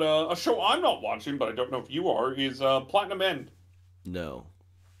 But a show I'm not watching, but I don't know if you are, is Platinum End. No.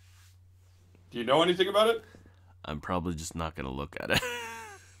 Do you know anything about it? I'm probably just not going to look at it.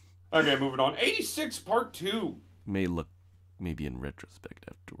 Okay, moving on. 86 Part 2. May look maybe in retrospect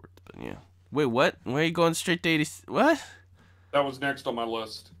afterwards, but yeah. Wait, what? Why are you going straight to 80? What? That was next on my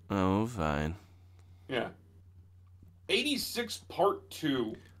list. Oh, fine. Yeah. 86 Part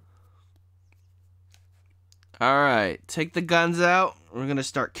 2. All right, take the guns out. We're going to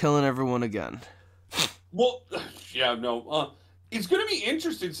start killing everyone again. Well, yeah, no. It's going to be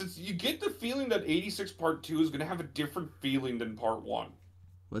interesting since you get the feeling that 86 Part 2 is going to have a different feeling than Part 1.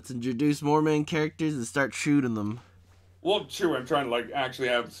 Let's introduce more main characters and start shooting them. Well, true, I'm trying to, like, actually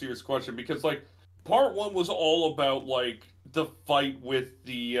have a serious question because, like, Part 1 was all about, like, the fight with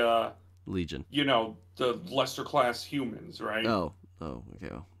the, Legion. You know, the lesser class humans, right? Oh, okay,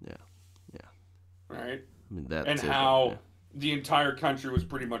 well, yeah. Right? I mean, that and too, how the entire country was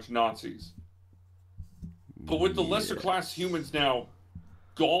pretty much Nazis. But with the lesser class humans now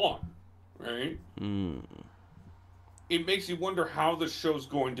gone, right? Mm. It makes you wonder how the show's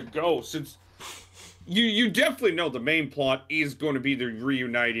going to go, since you definitely know the main plot is going to be the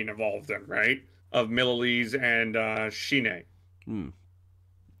reuniting of all of them, right? Of Milalise and Shine. Mm.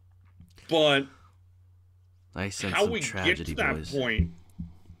 But I sense how some we tragedy, get to that boys. point,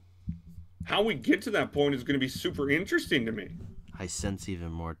 how we get to that point is going to be super interesting to me. I sense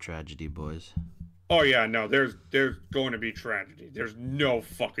even more tragedy, boys. Oh yeah, no, there's going to be tragedy. There's no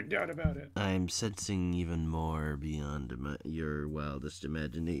fucking doubt about it. I'm sensing even more beyond your wildest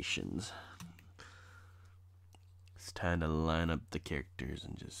imaginations. It's time to line up the characters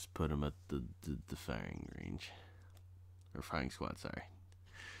and just put them at the firing range. Or firing squad, sorry.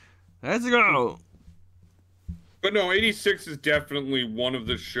 Let's go! But no, 86 is definitely one of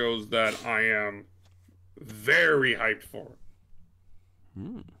the shows that I am very hyped for.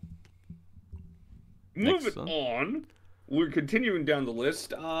 Moving on, we're continuing down the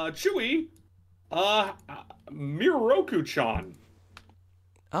list. Chewy, Miroku-chan.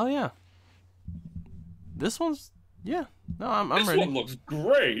 Oh yeah, this one's no, I'm this ready. This one looks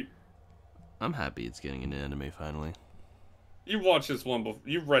great. I'm happy it's getting an anime finally. You've watched this one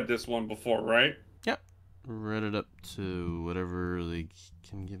you've read this one before, right? Yep, read it up to whatever they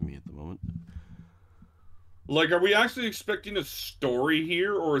can give me at the moment. Like, are we actually expecting a story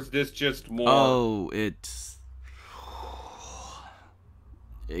here, or is this just more... Oh, it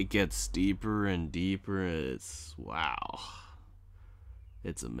gets deeper and deeper. It's... wow.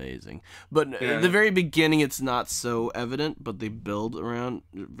 It's amazing. But at the very beginning, it's not so evident, but they build around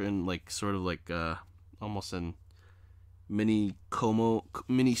in, like, sort of like, almost in mini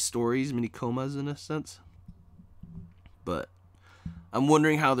stories, mini comas in a sense. But... I'm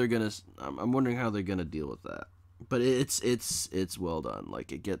wondering how they're gonna deal with that, but it's well done.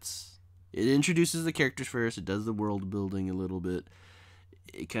 Like it introduces the characters first. It does the world building a little bit.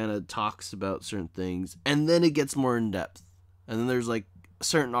 It kind of talks about certain things, and then it gets more in depth. And then there's like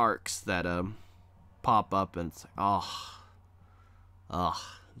certain arcs that pop up, and it's like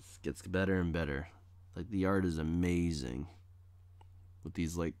it gets better and better. Like the art is amazing with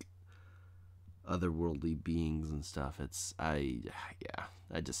these like otherworldly beings and stuff. I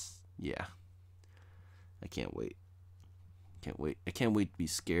can't wait. I can't wait to be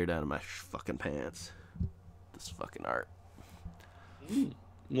scared out of my fucking pants. This fucking art.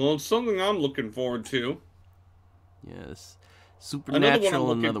 Well, it's something I'm looking forward to. Yes.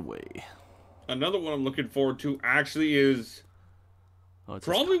 Supernatural another way. Another one I'm looking forward to actually is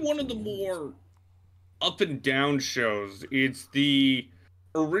probably one of the more up and down shows. It's the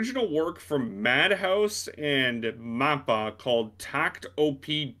original work from Madhouse and Mappa called Tact OP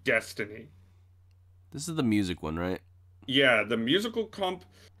Destiny. This is the music one, right? Yeah, the musical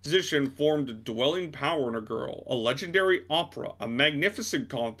composition formed a dwelling power in a girl, a legendary opera, a magnificent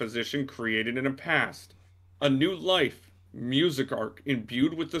composition created in a past, a new life, music arc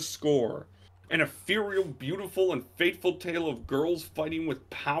imbued with the score, an ethereal, beautiful, and fateful tale of girls fighting with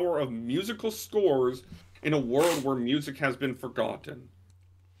power of musical scores in a world where music has been forgotten.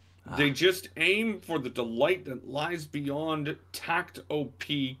 They just aim for the delight that lies beyond. Tact OP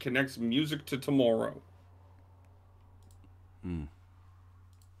connects music to tomorrow.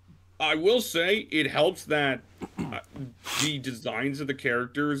 I will say it helps that the designs of the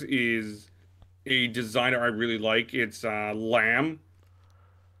characters is a designer I really like. It's Lamb.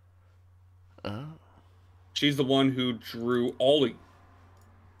 Oh. She's the one who drew Ollie.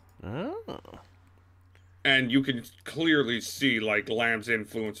 Oh. And you can clearly see like Lamb's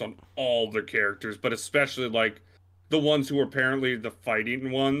influence on all the characters, but especially like the ones who are apparently the fighting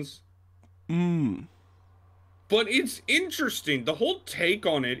ones. But it's interesting. The whole take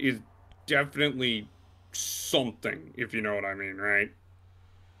on it is definitely something, if you know what I mean, right?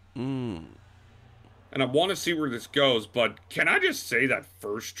 And I want to see where this goes, but can I just say that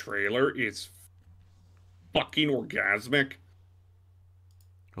first trailer is fucking orgasmic?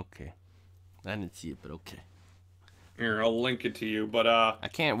 Okay. I didn't see it, but okay. Here, I'll link it to you, but I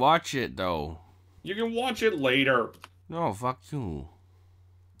can't watch it though. you can watch it later. No, fuck you.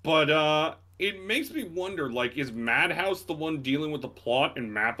 But it makes me wonder, like, is Madhouse the one dealing with the plot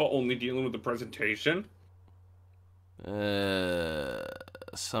and Mappa only dealing with the presentation?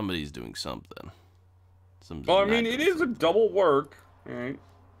 Somebody's doing something. Well, I mean, it is a double work, right?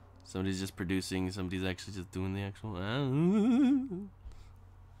 Somebody's just producing, somebody's actually just doing the actual...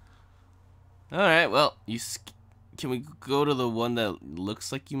 Alright, well, can we go to the one that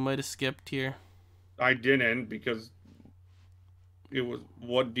looks like you might have skipped here? I didn't, because it was...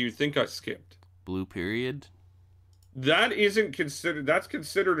 What do you think I skipped? Blue Period? That isn't considered... That's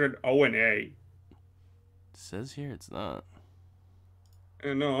considered an O&A. It says here it's not.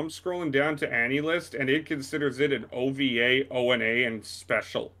 No, I'm scrolling down to Annie List, and it considers it an OVA, O&A, and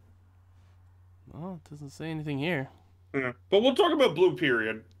special. Oh, it doesn't say anything here. Yeah. But we'll talk about Blue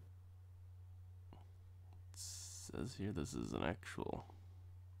Period. Says here this is an actual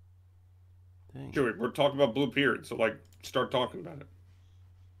thing. Chewy, we're talking about Blue Period, so like start talking about it.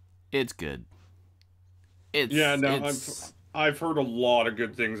 It's good. I've heard a lot of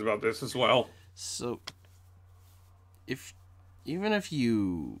good things about this as well. So even if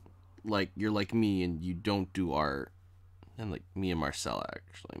you you're like me and you don't do art, and like me and Marcella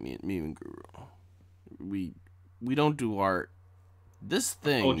actually, me and Guru, we don't do art. This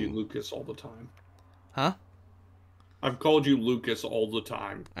thing. I called you Lucas all the time. Huh? I've called you Lucas all the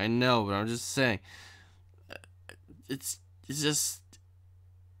time. I know, but I'm just saying. It's just...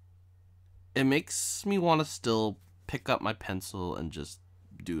 It makes me want to still pick up my pencil and just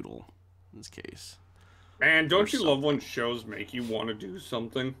doodle, in this case. Man, don't you love when shows make you want to do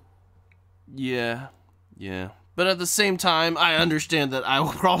something? Yeah. But at the same time, I understand that I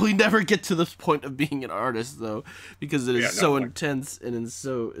will probably never get to this point of being an artist, though, because it is so intense and it's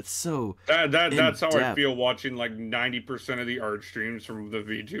so that's how I feel watching like 90% of the art streams from the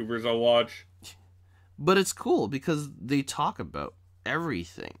VTubers I watch. But it's cool because they talk about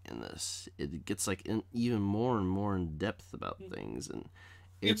everything in this. It gets like even more and more in depth about things, and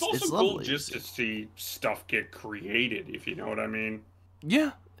it's also cool just to see stuff get created, if you know what I mean.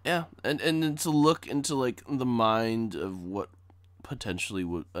 Yeah, and to look into like the mind of what potentially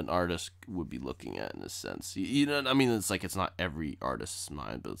an artist would be looking at in a sense. You know, I mean, it's like it's not every artist's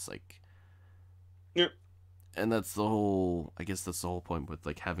mind, but it's like, yeah. And that's the whole. I guess that's the whole point with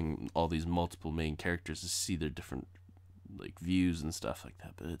like having all these multiple main characters to see their different like views and stuff like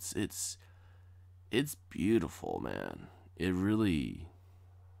that. But it's beautiful, man. It really.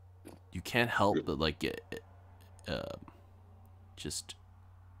 You can't help but like get just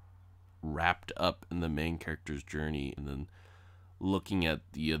wrapped up in the main character's journey, and then looking at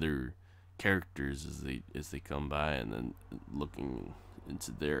the other characters as they come by, and then looking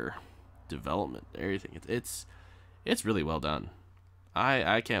into their development, everything. It's really well done.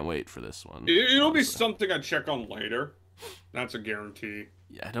 I can't wait for this one. It'll be something I check on later. That's a guarantee.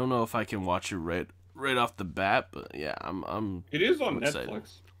 Yeah, I don't know if I can watch it right off the bat, but yeah, I'm. It is on excited.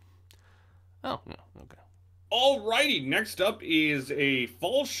 Netflix. Oh, yeah, okay. Alrighty, next up is a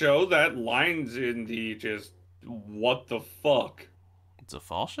fall show that lines in the just what the fuck. It's a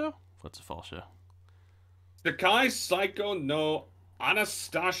fall show? What's a fall show? Sekai Psycho no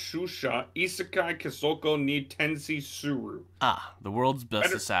Anastashusha Isekai Kisoko ni Tensi Suru. Ah, the world's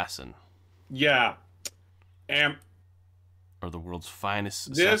best assassin. Yeah. And or the world's finest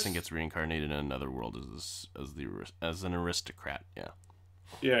assassin gets reincarnated in another world as an aristocrat. Yeah.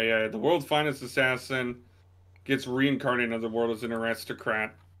 Yeah. The world's finest assassin gets reincarnated in another world as an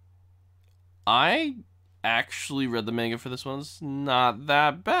aristocrat. I actually read the manga for this one. It's not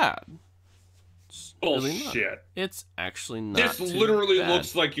that bad. Bullshit. Really it's actually not. This literally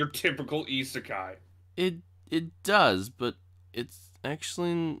looks like your typical isekai. It does, but it's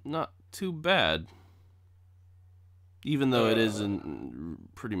actually not too bad. Even though it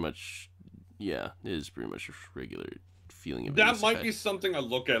isn't pretty much, it is pretty much a regular feeling of that isekai. Might be something I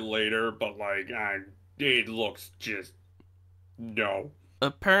look at later, but like, it looks just no.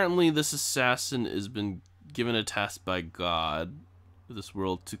 Apparently, this assassin has been given a task by God, this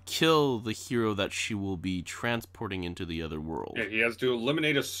world, to kill the hero that she will be transporting into the other world. Yeah, he has to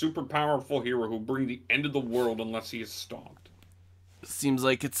eliminate a super powerful hero who will bring the end of the world unless he is stopped. Seems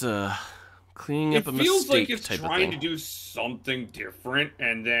like it's a cleaning up a mistake. It feels like it's trying to do something different,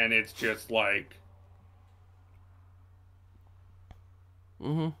 and then it's just like,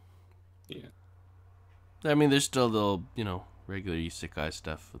 yeah. I mean, there's still the regular isekai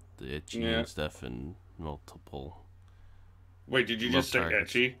stuff with the itchy and stuff and multiple. Wait, did you just say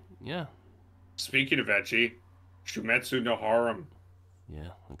targets. ecchi? Yeah. Speaking of ecchi, Shumetsu no Harem.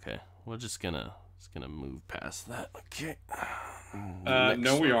 Yeah. Okay. We're just gonna move past that. Okay.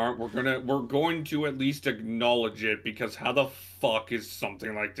 No, we aren't. We're going to at least acknowledge it, because how the fuck is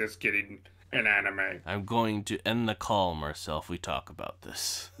something like this getting an anime? I'm going to end the call, Marcel, if we talk about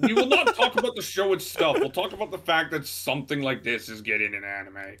this. We will not talk about the show itself. We'll talk about the fact that something like this is getting an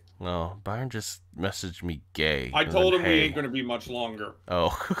anime. Well, Byron just messaged me gay. I told him we ain't going to be much longer.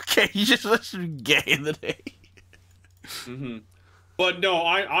 Oh, okay. You just messaged me gay in the day. Mm-hmm. But no,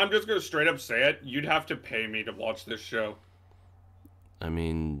 I'm just going to straight up say it. You'd have to pay me to watch this show. I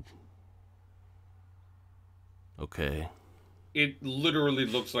mean, okay. It literally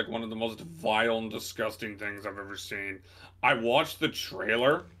looks like one of the most vile and disgusting things I've ever seen. I watched the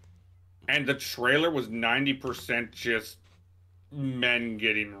trailer, and the trailer was 90% just men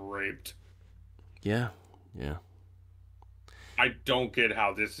getting raped. Yeah. I don't get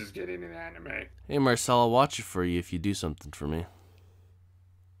how this is getting an anime. Hey, Marcel, I'll watch it for you if you do something for me.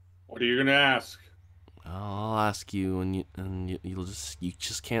 What are you gonna ask? I'll ask you, and you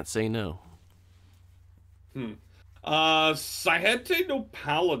just can't say no. Saihete no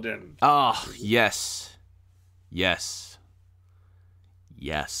Paladin. Ah, yes.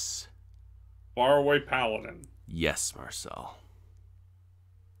 Faraway Paladin. Yes, Marcel.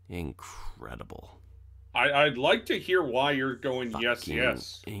 Incredible. I'd like to hear why you're going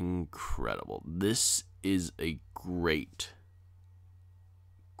yes. Incredible. This is a great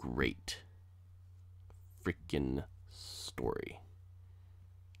freaking story.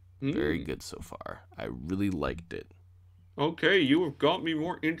 Very good so far. I really liked it. Okay, you have got me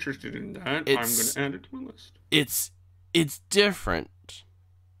more interested in that. I'm going to add it to my list. It's different,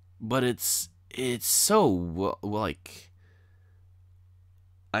 but it's so like,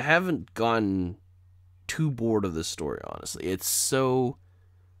 I haven't gotten too bored of this story, honestly. It's so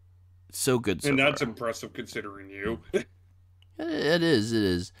good so far. And that's impressive considering you. It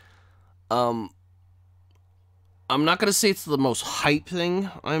is. I'm not going to say it's the most hype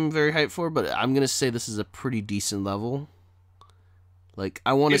thing I'm very hyped for, but I'm going to say this is a pretty decent level. Like,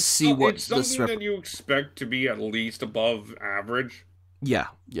 I want to see what it's something that you expect to be at least above average. Yeah,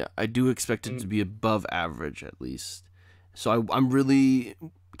 I do expect it to be above average at least. So I'm really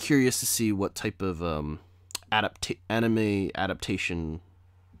curious to see what type of anime adaptation,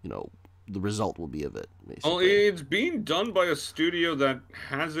 the result will be of it, basically. Well, it's being done by a studio that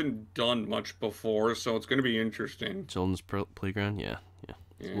hasn't done much before, so it's going to be interesting. Children's Playground, yeah.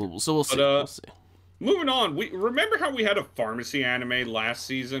 We'll see. We'll see. Moving on, remember how we had a pharmacy anime last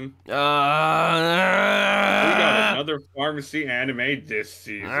season? We got another pharmacy anime this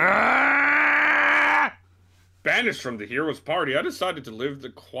season. Banished from the hero's party, I decided to live the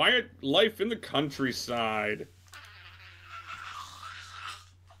quiet life in the countryside.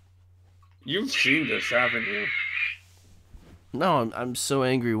 You've seen this, haven't you? No, I'm so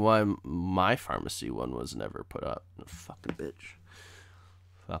angry why my pharmacy one was never put up. Fucking bitch.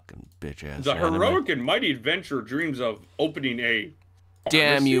 Fucking bitch ass. The heroic and mighty adventurer dreams of opening a pharmacy.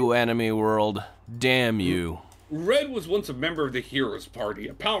 Damn you, anime world. Damn you. Red was once a member of the Heroes Party,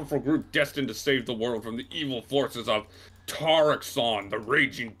 a powerful group destined to save the world from the evil forces of Taraksan, the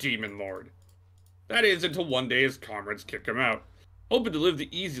raging demon lord. That is, until one day his comrades kick him out. Hoping to live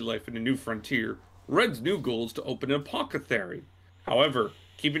the easy life in a new frontier, Red's new goal is to open an apothecary. However,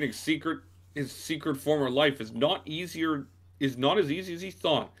 keeping his secret former life is not as easy as he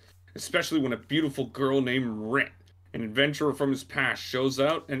thought, especially when a beautiful girl named Rit An adventurer from his past shows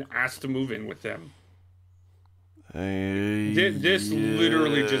out and asks to move in with them. This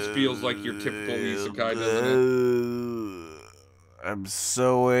literally just feels like your typical isekai, doesn't it? I'm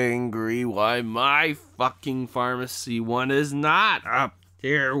so angry. Why my fucking pharmacy one is not up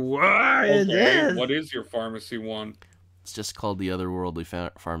here? What Okay, what is your pharmacy one? It's just called the Otherworldly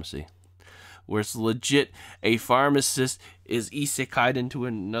Pharmacy, where it's legit a pharmacist is isekai'd into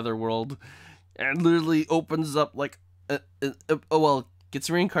another world, and literally opens up like, gets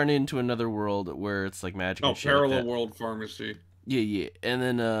reincarnated into another world where it's like magic. And shit parallel like that. world pharmacy. Yeah, and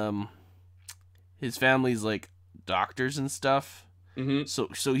then his family's like doctors and stuff.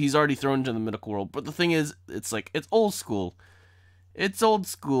 Mm-hmm. So he's already thrown into the medical world. But the thing is, it's like it's old school. It's old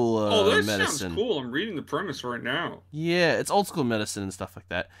school this medicine. Sounds cool. I'm reading the premise right now. Yeah, it's old school medicine and stuff like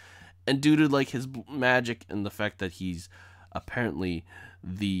that. And due to like his magic and the fact that he's apparently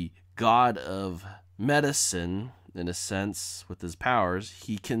the god of medicine in a sense with his powers,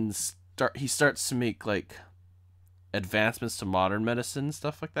 he starts to make like advancements to modern medicine and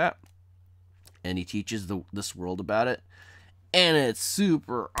stuff like that. And he teaches this world about it. And it's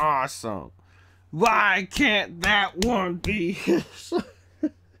super awesome. Why can't that one be?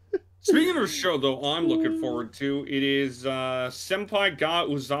 Speaking of a show, though, I'm looking forward to, it is Senpai ga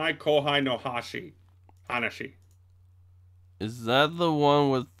Uzai Kohai no Hanashi. Is that the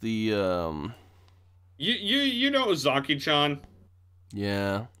one with the You know Uzaki-chan?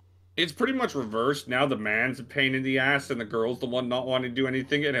 Yeah. It's pretty much reversed. Now the man's a pain in the ass and the girl's the one not wanting to do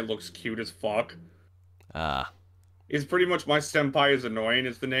anything, and it looks cute as fuck. It's pretty much My Senpai is Annoying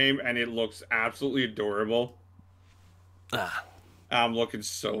is the name, and it looks absolutely adorable. I'm looking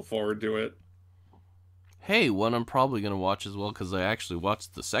so forward to it. Hey, one I'm probably going to watch as well, because I actually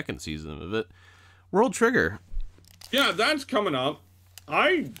watched the second season of it. World Trigger. Yeah, that's coming up.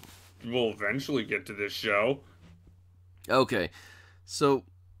 I will eventually get to this show. Okay, so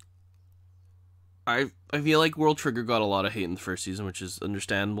I feel like World Trigger got a lot of hate in the first season, which is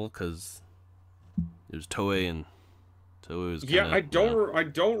understandable, because it was Toei, and Toei was kinda, yeah, I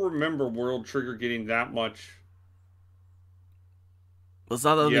don't remember World Trigger getting that much. Well, it's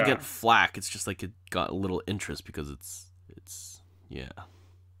not that they get flack. It's just like it got a little interest because it's yeah.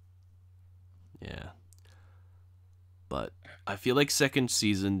 But I feel like second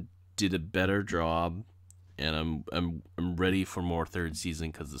season did a better job, and I'm ready for more third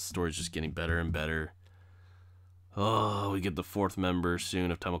season because the story's just getting better and better. Oh, we get the fourth member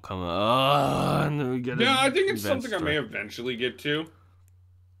soon if time will come. Oh, and then we get I think it's something I may eventually get to.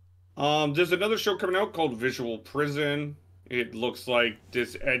 There's another show coming out called Visual Prison. It looks like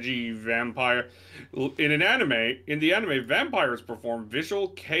this edgy vampire. In the anime, vampires perform visual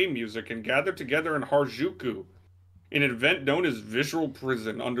K music and gather together in Harajuku, in an event known as Visual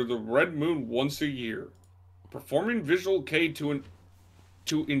Prison, under the red moon once a year, performing visual K to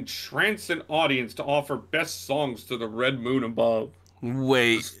entrance an audience to offer best songs to the red moon above.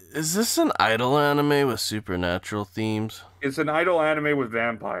 Wait, is this an idol anime with supernatural themes? It's an idol anime with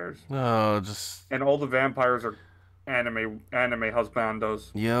vampires. Oh, and all the vampires are anime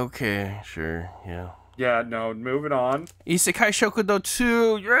husbandos. Yeah, okay, sure, yeah. Yeah, no, moving on. Isekai Shokudo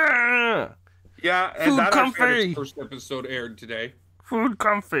 2, yeah! Yeah, and that actually had its first episode aired today. Food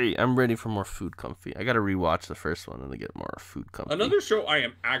Comfy. I'm ready for more Food Comfy. I gotta rewatch the first one and then get more Food Comfy. Another show I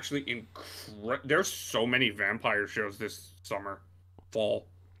am actually there's so many vampire shows this fall.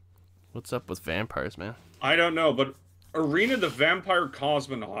 What's up with vampires, man? I don't know, but Arena the Vampire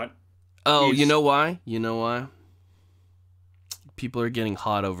Cosmonaut. Oh, you know why? People are getting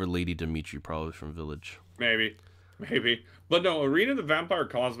hot over Lady Dimitri, probably from Village. Maybe. But no, Arena the Vampire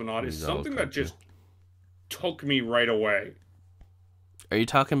Cosmonaut is something that just took me right away. Are you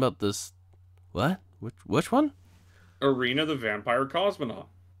talking about this? What? Which one? Arena the Vampire Cosmonaut.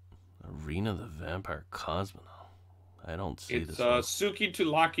 Arena the Vampire Cosmonaut. I don't see this. It's Suki to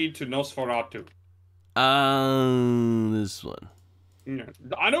Laki to Nosferatu. This one. Yeah.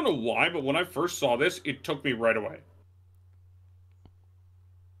 I don't know why, but when I first saw this, it took me right away.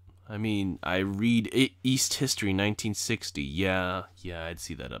 I mean, I read East History 1960. Yeah, I'd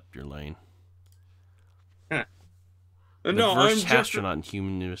see that up your lane. The first astronaut in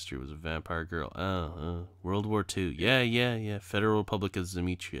human history was a vampire girl. World War II. Yeah. Federal Republic of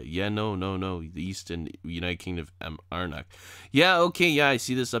Demetria. Yeah, no. The East and United Kingdom of Arnak. Yeah, okay, yeah, I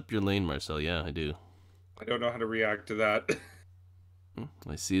see this up your lane, Marcel. Yeah, I do. I don't know how to react to that.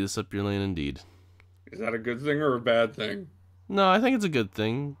 I see this up your lane indeed. Is that a good thing or a bad thing? No, I think it's a good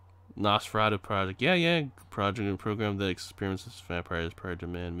thing. Nosferatu project. Yeah. Project and program that experiences vampires prior to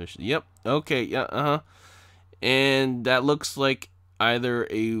man mission. Yep. Okay, yeah, And that looks like either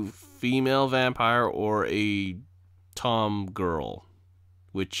a female vampire or a Tom girl,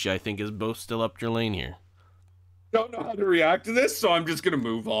 which I think is both still up your lane here. Don't know how to react to this, so I'm just gonna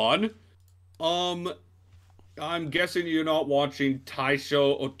move on. I'm guessing you're not watching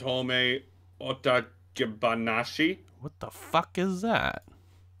Taisho Otome Otakebanashi. What the fuck is that?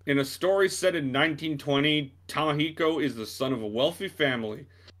 In a story set in 1920, Tamahiko is the son of a wealthy family,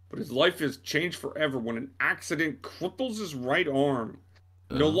 but his life is changed forever when an accident cripples his right arm.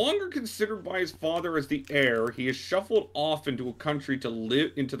 No longer considered by his father as the heir, he is shuffled off into the country to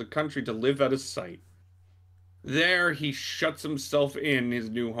live out of sight. There, he shuts himself in his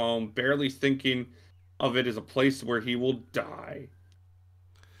new home, barely thinking of it as a place where he will die.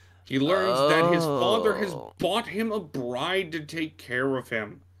 He learns that his father has bought him a bride to take care of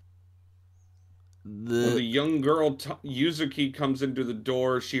him. When the young girl Yuzuki comes into the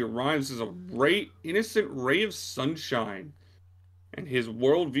door, she arrives as a innocent ray of sunshine, and his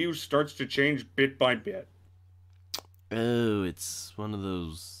worldview starts to change bit by bit. Oh, it's one of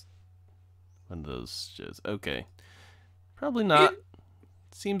those shows. Okay. Probably not.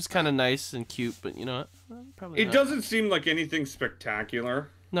 Seems kind of nice and cute, but you know what? Probably not. It doesn't seem like anything spectacular.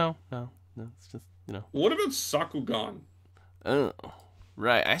 No. It's just, What about Sakugan? Oh,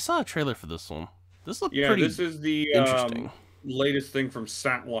 right. I saw a trailer for this one. This looked pretty interesting. Yeah, this is the latest thing from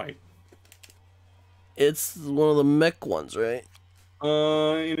Satellite. It's one of the mech ones, right?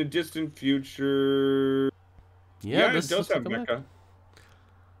 In a distant future... Yeah, it does have mecha.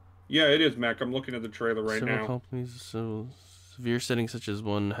 Yeah, it is mech. I'm looking at the trailer right now. Companies, so severe settings such as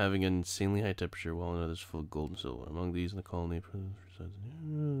one having an insanely high temperature, while another's full of gold and silver. Among these in the colony,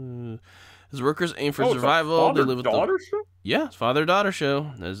 as workers aim for survival, they live with father-daughter show. Yeah, it's father-daughter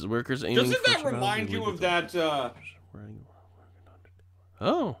show. As workers aiming Doesn't that remind you of that?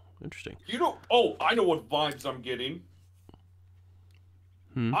 Oh, interesting. You don't. Oh, I know what vibes I'm getting.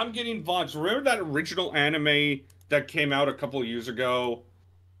 I'm getting vibes. Remember that original anime that came out a couple of years ago,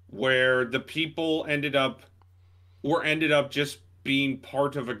 where the people ended up just being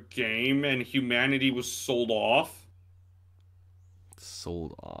part of a game and humanity was sold off?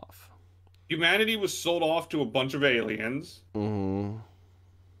 Sold off. Humanity was sold off to a bunch of aliens. Mm-hmm.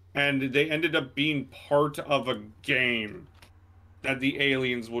 And they ended up being part of a game that the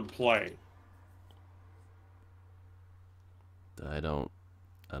aliens would play. I don't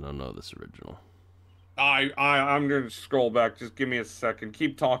know this original. I'm gonna scroll back. Just give me a second.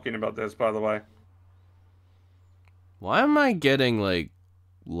 Keep talking about this, by the way. Why am I getting like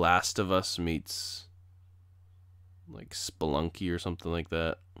Last of Us meets like Spelunky or something like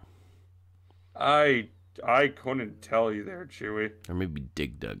that? I couldn't tell you there, Chewy. Or maybe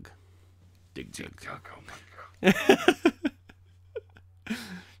Dig Dug. Dig Dug. Oh my god.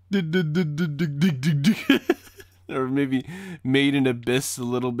 Or maybe Made in Abyss a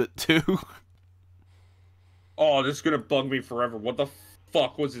little bit too. Oh, this is gonna bug me forever. What the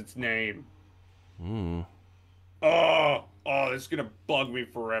fuck was its name? Oh, this is gonna bug me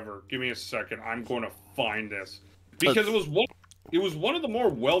forever. Give me a second. I'm going to find this because it was one of the more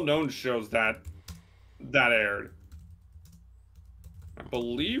well-known shows that aired. I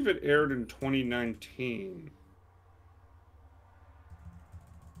believe it aired in 2019.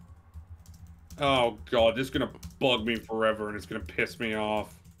 Oh god, this is gonna bug me forever and it's gonna piss me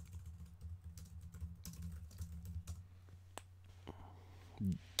off.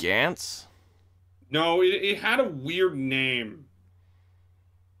 Gantz? No, it had a weird name.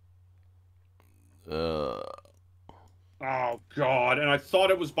 Oh god, and I thought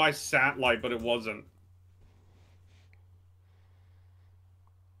it was by Satellite, but it wasn't.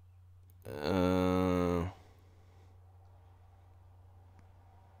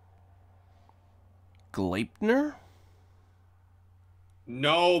 Gleipnir?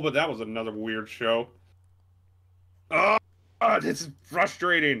 No, but that was another weird show. This is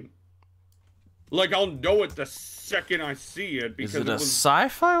frustrating. Like, I'll know it the second I see it because is it a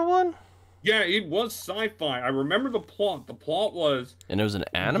sci-fi one? Yeah, it was sci-fi. I remember the plot. The plot was... And it was an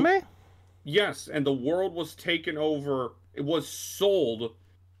anime? Yes, and the world was taken over. It was sold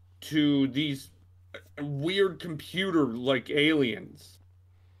to these weird computer-like aliens.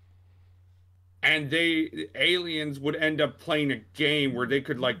 And the aliens would end up playing a game where they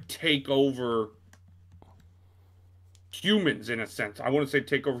could, like, take over humans, in a sense. I wouldn't say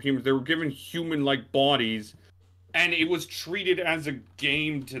take over humans. They were given human-like bodies, and it was treated as a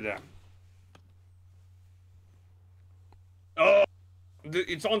game to them. Oh,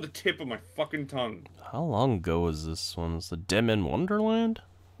 it's on the tip of my fucking tongue. How long ago was this one? Was the Dim in Wonderland?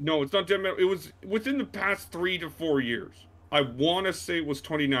 No, it's not Dim. It was within the past 3 to 4 years. I want to say it was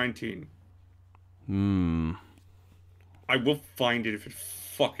 2019. I will find it if it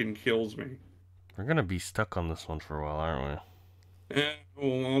fucking kills me. We're gonna be stuck on this one for a while, aren't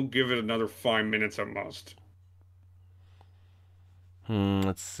Well, I'll give it another 5 minutes at most. we?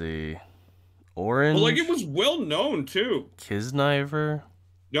 Let's see. Orange. Well, like, it was well known, too. Kisniver.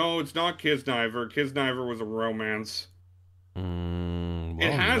 No, it's not Kisniver. Kisniver was a romance.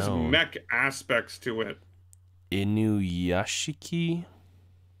 It has mech aspects to it. Inuyashiki.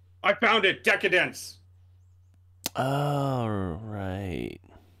 I found it! Decadence! Oh, right.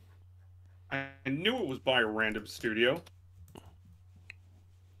 I knew it was by a random studio.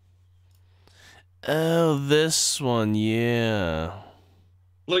 Oh, this one, yeah.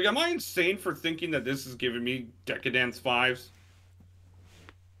 Like, am I insane for thinking that this is giving me Decadence vibes?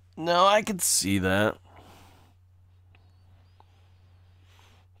 No, I could see that.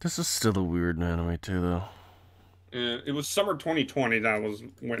 This is still a weird anime, too, though. It was summer 2020, that was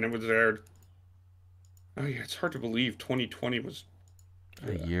when it was aired. Oh yeah, it's hard to believe 2020 was...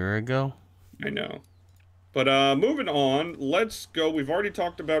 A year ago? I know. But moving on, let's go. We've already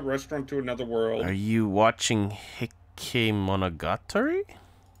talked about Restaurant to Another World. Are you watching Hike Monogatari?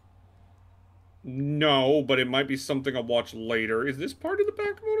 No, but it might be something I'll watch later. Is this part of the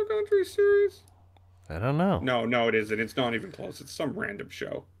Bakemonogatari series? I don't know. No, it isn't. It's not even close. It's some random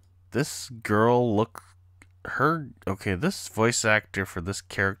show. This girl okay, this voice actor for this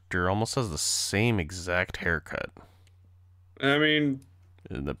character almost has the same exact haircut. I mean,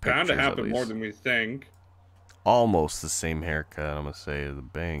 in the bound to pictures, happen more than we think. Almost the same haircut, I'm gonna say. The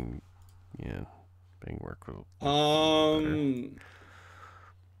Bang work with Are you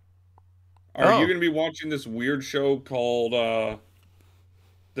gonna be watching this weird show called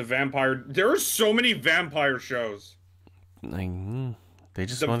The Vampire? There are so many vampire shows. They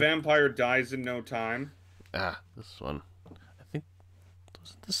just Vampire Dies in No Time. This one. I think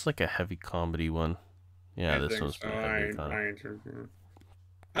wasn't this like a heavy comedy one? Yeah, this one's so. heavy comedy.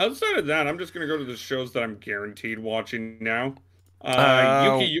 Outside of that, I'm just gonna go to the shows that I'm guaranteed watching now.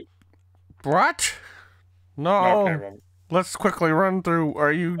 What? No. Okay, well, Let's quickly run through.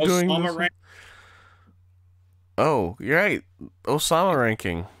 Are you doing this? Oh, you're right. Osama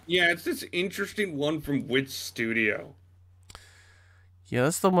ranking. Yeah, it's this interesting one from which studio? Yeah,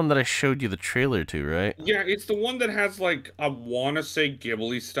 that's the one that I showed you the trailer to, right? Yeah, it's the one that has, like, I want to say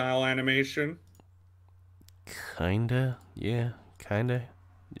Ghibli-style animation. Kinda. Yeah, kinda.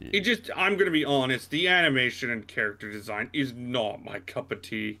 It just, I'm gonna be honest, the animation and character design is not my cup of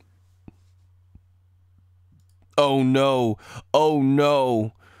tea. Oh, no. Oh,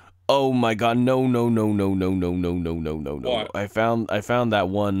 no. Oh, my God. No. What? I found that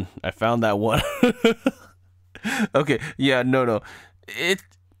one. Okay, yeah, no. It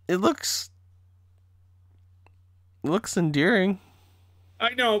looks endearing.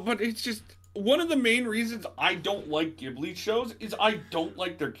 I know, but it's just one of the main reasons I don't like Ghibli shows is I don't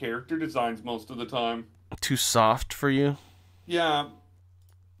like their character designs most of the time. Too soft for you? Yeah.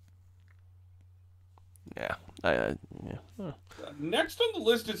 Yeah. Huh. Next on the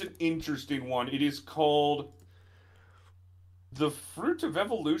list is an interesting one. It is called The Fruit of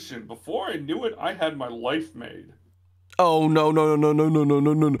Evolution. Before I knew it, I had my life made. Oh, no.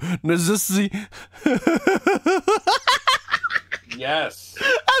 Is this the... Yes.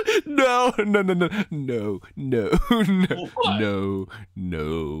 No. What?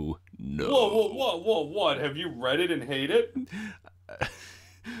 No. Whoa, what? Have you read it and hate it?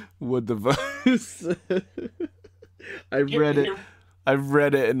 What the fuck? I've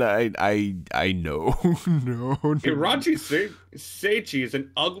read it and I know. No. Irachi Seichi is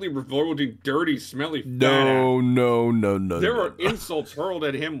an ugly, revolting, dirty, smelly fat No. There are insults hurled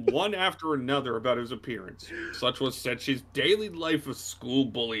at him one after another about his appearance. Such was Seichi's daily life of school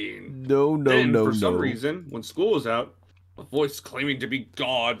bullying. For some reason, when school was out, a voice claiming to be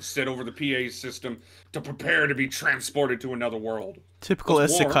God said over the PA system to prepare to be transported to another world. Typical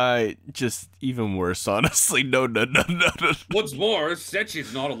isekai, just even worse, honestly. No. What's more,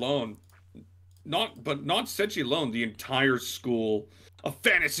 Seichi's not alone. Not Seichi alone, the entire school. A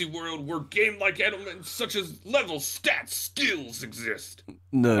fantasy world where game-like elements such as levels, stats, skills exist.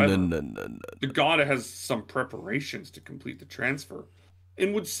 No. The god has some preparations to complete the transfer,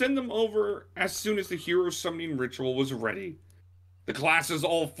 and would send them over as soon as the hero summoning ritual was ready. The classes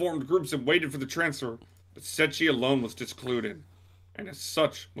all formed groups and waited for the transfer, but Seichi alone was excluded, and as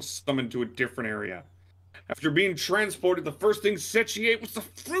such was summoned to a different area. After being transported, the first thing Seichi ate was the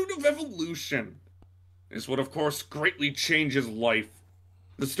fruit of evolution. This would, of course, greatly change his life.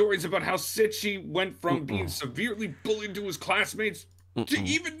 The stories about how Seichi went from being severely bullied to his classmates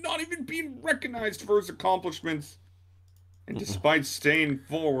to not even being recognized for his accomplishments. And despite staying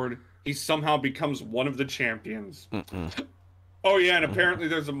forward, he somehow becomes one of the champions. Oh yeah, and apparently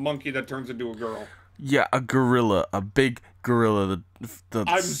there's a monkey that turns into a girl. Yeah, a gorilla, a big gorilla. The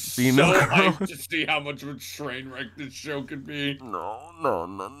I'm female so gorilla. hyped to see how much of a train wreck this show could be. No.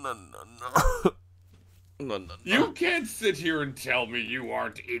 No. You can't sit here and tell me you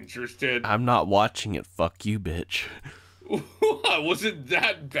aren't interested. I'm not watching it. Fuck you, bitch. What? Was it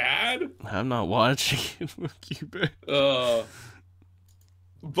that bad? I'm not watching it. Fuck you, bitch.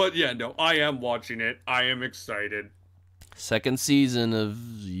 But yeah, no, I am watching it. I am excited. Second season of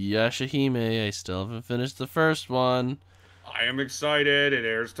Yashahime. I still haven't finished the first one. I am excited. It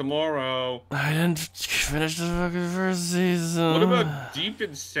airs tomorrow. I didn't finish the fucking first season. What about Deep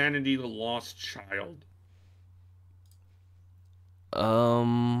Insanity: The Lost Child?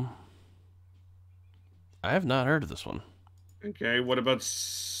 I have not heard of this one. Okay, what about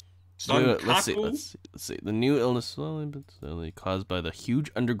Sankaku? Let's see. The new illness slowly caused by the huge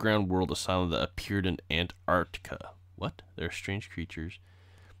underground world asylum that appeared in Antarctica. What? There are strange creatures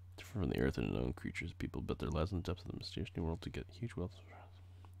from the earth and unknown creatures, people bet their lives in the depths of the mysterious new world to get huge wealth.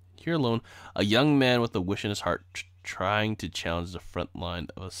 Here alone, a young man with a wish in his heart trying to challenge the front line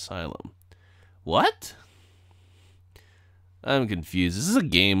of asylum. What? I'm confused. Is this a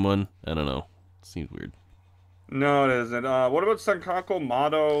game one? I don't know. Seems weird. No, it isn't. What about Sankaku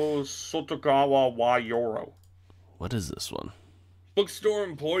Mado Sotogawa wa Yoro? What is this one? Bookstore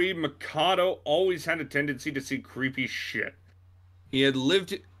employee Mikado always had a tendency to see creepy shit. He had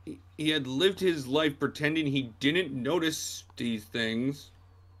lived his life pretending he didn't notice these things.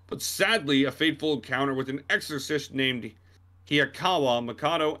 But sadly, a fateful encounter with an exorcist named Hiyakawa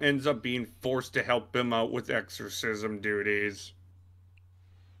Mikado ends up being forced to help him out with exorcism duties.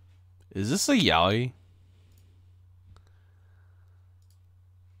 Is this a yaoi?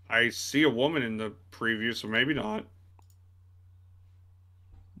 I see a woman in the preview, so maybe not.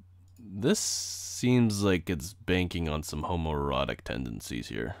 This seems like it's banking on some homoerotic tendencies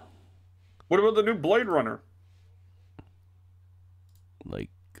here. What about the new Blade Runner? Like,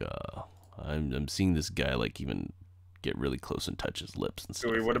 I'm seeing this guy like even get really close and touch his lips and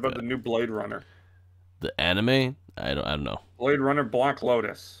stuff. Joey, what like about that. the new Blade Runner? The anime? I don't know. Blade Runner Black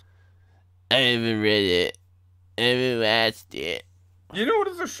Lotus. I haven't read it. I haven't watched it. You know what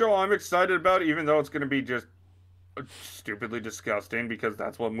is a show I'm excited about, even though it's going to be just stupidly disgusting, because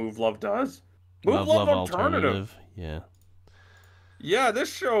that's what Move Love does? Move Love Alternative. Yeah. Yeah,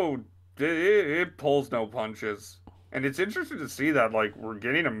 this show, it pulls no punches. And it's interesting to see that, like, we're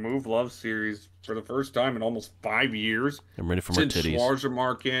getting a Move Love series for the first time in almost 5 years. I'm ready for more titties. Since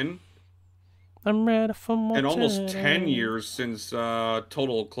Schwarzenmark I'm ready for more and almost titties. 10 years since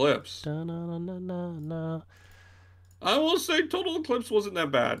Total Eclipse. Da-na-na-na-na. I will say Total Eclipse wasn't that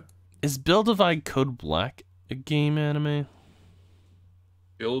bad. Is Bill Divide Code Black a game anime?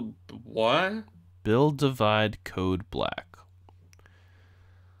 Bill, what? Bill Divide Code Black.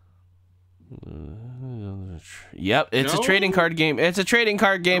 Yep, it's a trading card game. It's a trading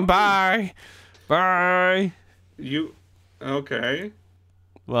card game. Bye. Bye. Okay.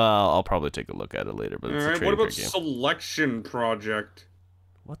 Well, I'll probably take a look at it later, but it's a trading what about card game. Selection Project?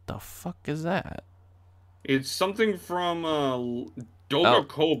 What the fuck is that? It's something from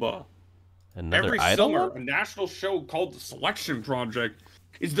Dogakoba. Another Every idol summer, one? a national show called the Selection Project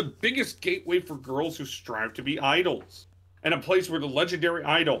is the biggest gateway for girls who strive to be idols, and a place where the legendary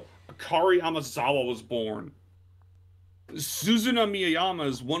idol Akari Amazawa was born. Suzuna Miyayama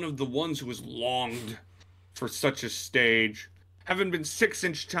is one of the ones who has longed for such a stage. Having been 6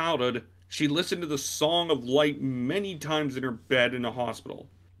 since childhood, she listened to the Song of Light many times in her bed in a hospital.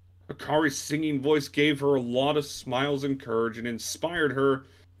 Akari's singing voice gave her a lot of smiles and courage and inspired her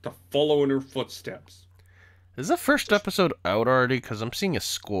to follow in her footsteps. Is the first episode out already? Because I'm seeing a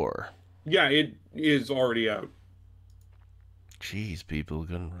score. Yeah, it is already out. Jeez, people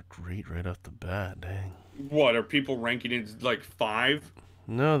gonna rate right off the bat, dang. What, are people ranking it like 5?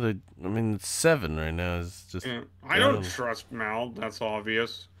 No, it's 7 right now. It's just. Yeah, I don't trust Mal, that's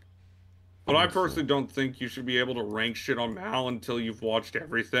obvious. But I personally don't think you should be able to rank shit on Mal until you've watched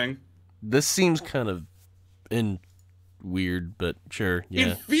everything. This seems kind of weird, but sure. Yeah.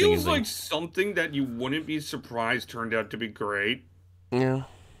 It feels like something that you wouldn't be surprised turned out to be great. Yeah.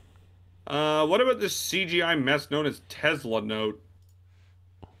 What about this CGI mess known as Tesla Note?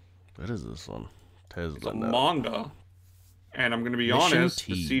 What is this one? Tesla It's a Note. manga. And I'm going to be Mission honest,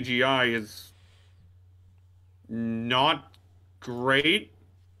 T. the CGI is not great.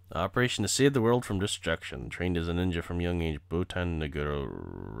 Operation to save the world from destruction. Trained as a ninja from young age, Botan Nagoro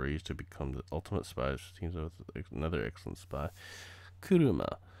raised to become the ultimate spy. Teams up with another excellent spy,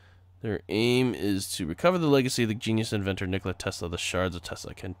 Kuruma. Their aim is to recover the legacy of the genius inventor Nikola Tesla. The shards of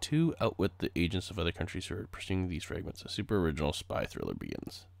Tesla can too outwit the agents of other countries who are pursuing these fragments. A super original spy thriller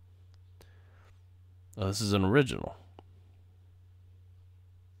begins. Oh, this is an original.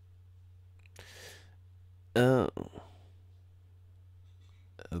 Oh.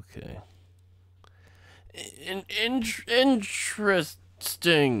 Okay.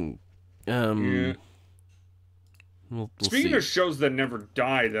 Interesting. Yeah. We'll Speaking see. of shows that never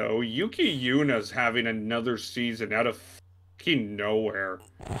die, though, Yuki Yuna's having another season out of fucking nowhere.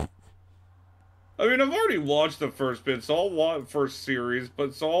 I mean, I've already watched the first bit, so I'll watch first series,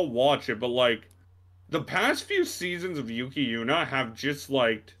 so I'll watch it. But like, the past few seasons of Yuki Yuna have just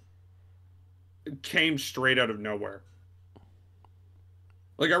like came straight out of nowhere.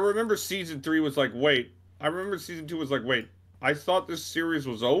 Like, I remember season 3 was like, wait. I remember season 2 was like, wait. I thought this series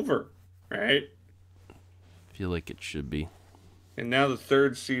was over, right? Feel like it should be. And now the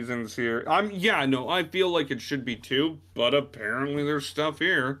third season's here. I feel like it should be too, but apparently there's stuff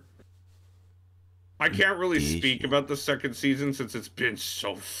here. I can't really speak about the second season since it's been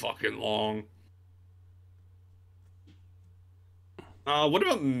so fucking long. What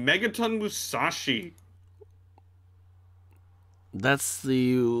about Megaton Musashi? That's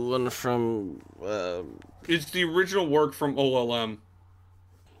the one from... It's the original work from OLM.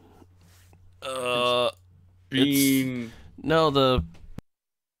 No, the...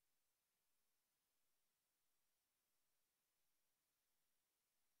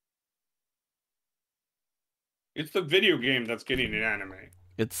 It's the video game that's getting an anime.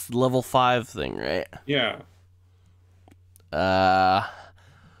 It's level 5 thing, right? Yeah. I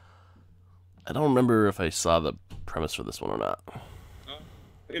don't remember if I saw the premise for this one or not.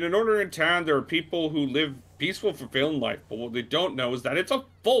 In an order in town, there are people who live peaceful, fulfilling life, but what they don't know is that it's a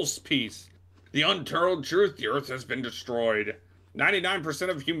false peace. The untold truth, the Earth has been destroyed. 99%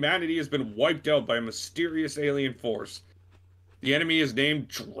 of humanity has been wiped out by a mysterious alien force. The enemy is named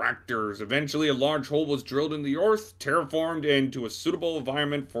Tractors. Eventually, a large hole was drilled in the Earth, terraformed into a suitable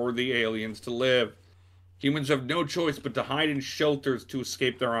environment for the aliens to live. Humans have no choice but to hide in shelters to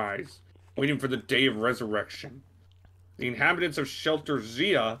escape their eyes, waiting for the day of resurrection. The inhabitants of Shelter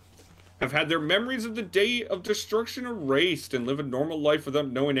Zia have had their memories of the day of destruction erased and live a normal life without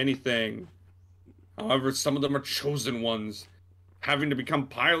knowing anything. However, some of them are chosen ones, having to become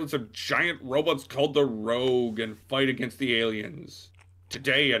pilots of giant robots called the Rogue and fight against the aliens.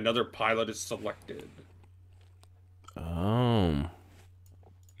 Today, another pilot is selected. Oh.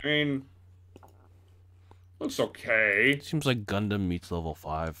 I mean, looks okay. Seems like Gundam meets level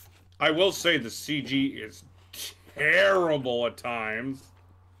 5. I will say the CG is terrible at times.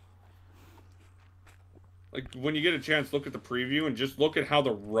 Like, when you get a chance, look at the preview and just look at how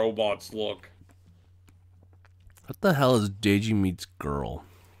the robots look. What the hell is Deiji meets Girl?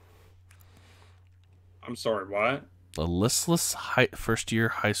 I'm sorry, what? A listless first-year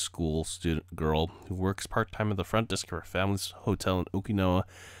high school student girl who works part-time at the front desk of her family's hotel in Okinawa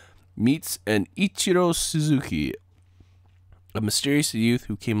meets an Ichiro Suzuki, a mysterious youth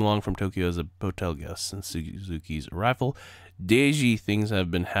who came along from Tokyo as a hotel guest. Since Suzuki's arrival, Deiji, things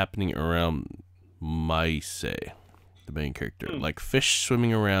have been happening around Maise, the main character, like fish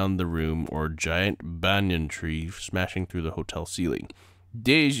swimming around the room or a giant banyan tree smashing through the hotel ceiling.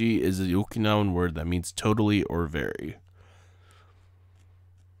 Deiji is a Okinawan word that means totally or very.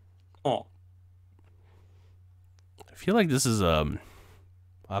 Oh. I feel like this is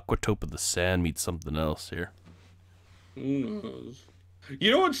Aquatope of the Sand meets something else here. Who knows?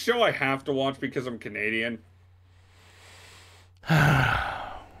 You know what show I have to watch because I'm Canadian?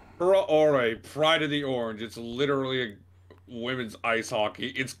 Ore, Pride of the Orange. It's literally a women's ice hockey.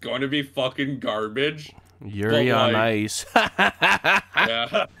 It's going to be fucking garbage. Yuri on Ice.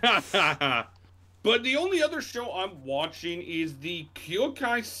 Yeah. But the only other show I'm watching is the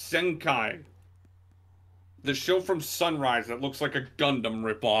Kyokai Senkai. The show from Sunrise that looks like a Gundam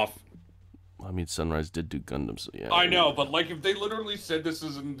ripoff. I mean, Sunrise did do Gundam, so yeah. I know, but like if they literally said this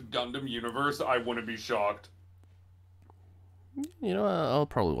is in the Gundam universe, I wouldn't be shocked. You know, I'll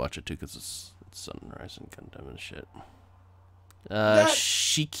probably watch it too because it's Sunrise and Gundam and shit.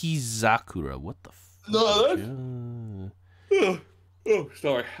 Shikizakura, what the fuck? No, that's... Oh,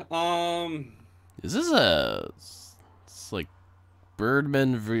 sorry. Is this it's like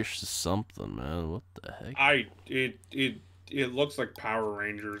Birdman versus something, man? What the heck? It looks like Power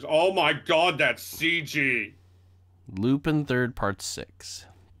Rangers. Oh my god, that's CG. Lupin Third Part 6.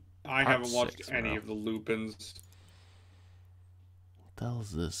 I haven't watched any of the Lupins. What the hell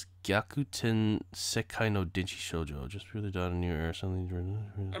is this? Gyakuten Sekai no Denshi Shoujo. Just really done a new era.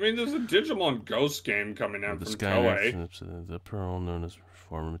 Something. I mean, there's a Digimon Ghost game coming out The from sky Toei. the pearl known as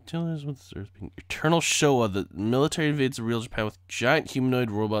former materials with the earth being eternal Showa. The military invades real Japan with giant humanoid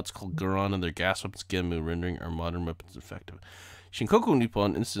robots called Goron and their gas weapons Genmu, rendering our modern weapons effective. Shinkoku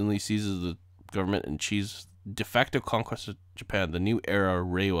Nippon instantly seizes the government and achieves de facto conquest of Japan. The new era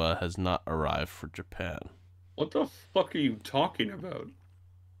Reiwa has not arrived for Japan. What the fuck are you talking about?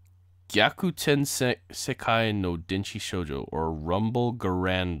 Gyakuten Sekai no Denshi Shoujo, or Rumble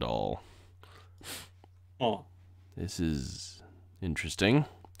Garandol. Oh. This is interesting.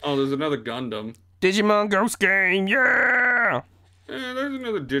 Oh, there's another Gundam. Digimon Ghost Game, yeah! There's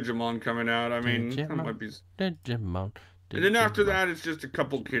another Digimon coming out. I mean, that might be... Digimon. And then after that, it's just a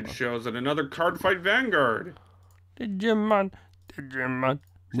couple kids shows and another Card Fight Vanguard. Digimon.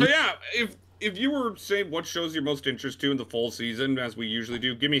 So yeah, if you were saying what shows you're most interested in the full season, as we usually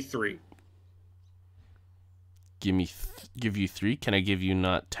do, give me 3. Give you 3? Can I give you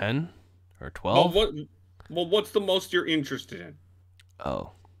not 10 or 12? Well, what's the most you're interested in?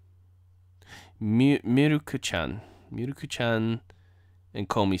 Oh. Miruku-chan and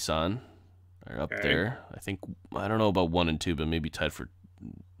Komi-san are up there. I think, I don't know about 1 and 2, but maybe tied for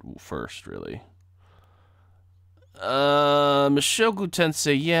first, really. Mushoku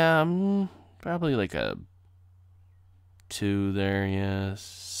Tensei, yeah, probably like a 2 there, yeah.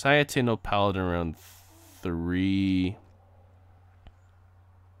 Sayate no Paladin around 3.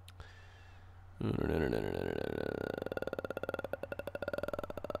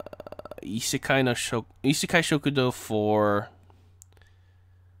 Isekai Shokudo 4.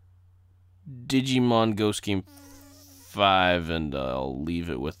 Digimon Ghost Game 5, and I'll leave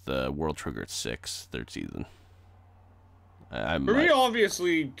it with World Trigger at 6, 3rd season. For me,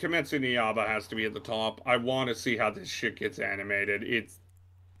 obviously, Kimetsu no Yaiba has to be at the top. I want to see how this shit gets animated. It's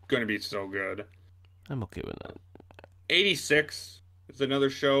going to be so good. I'm okay with that. 86 is another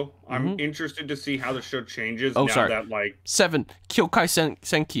show. I'm interested to see how the show changes now that, like... 7, Kyokai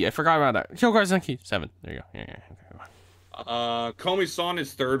Senki. I forgot about that. Kyokai Senki. 7. There you go. Yeah. Komi-san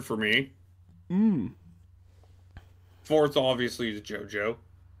is 3rd for me. 4th, obviously, is JoJo.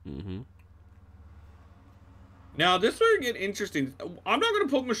 Now, this will get interesting. I'm not going to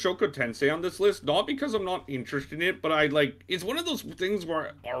put Mushoku Tensei on this list, not because I'm not interested in it, but it's one of those things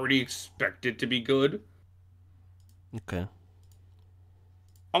where I already expect it to be good. Okay.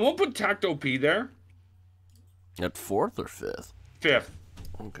 I'm going to put Tacto P there. At 4th or 5th? 5th.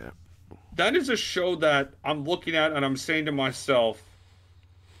 Okay. That is a show that I'm looking at and I'm saying to myself,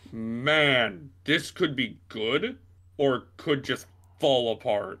 man, this could be good or it could just fall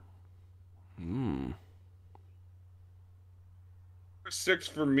apart. 6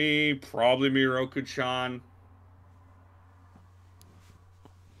 for me, probably Miroku-chan.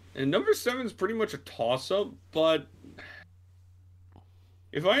 And number 7 is pretty much a toss-up, but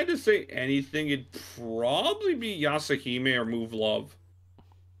if I had to say anything, it'd probably be Yasahime or Move Love.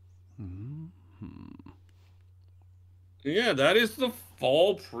 Yeah, that is the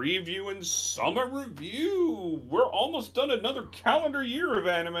fall preview and summer review. We're almost done another calendar year of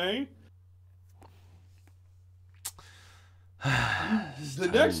anime. The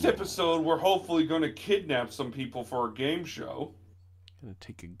next episode, we're hopefully going to kidnap some people for a game show. Gonna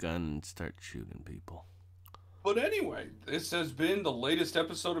take a gun and start shooting people. But anyway, this has been the latest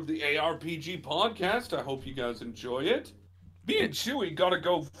episode of the ARPG Podcast. I hope you guys enjoy it. Me and Chewy gotta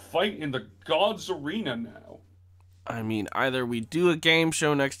go fight in the God's Arena now. I mean, either we do a game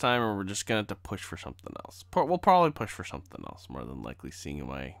show next time, or we're just gonna have to push for something else. We'll probably push for something else, more than likely, seeing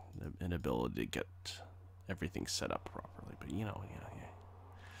my inability to get everything set up properly. But yeah.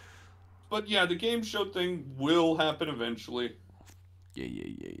 But yeah, the game show thing will happen eventually.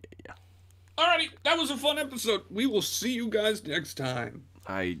 Yeah. Alrighty, that was a fun episode. We will see you guys next time.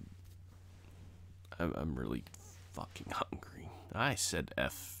 I'm really fucking hungry. I said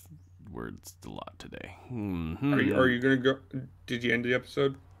F words a lot today. Are you gonna go? Did you end the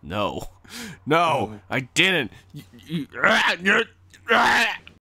episode? No, I didn't.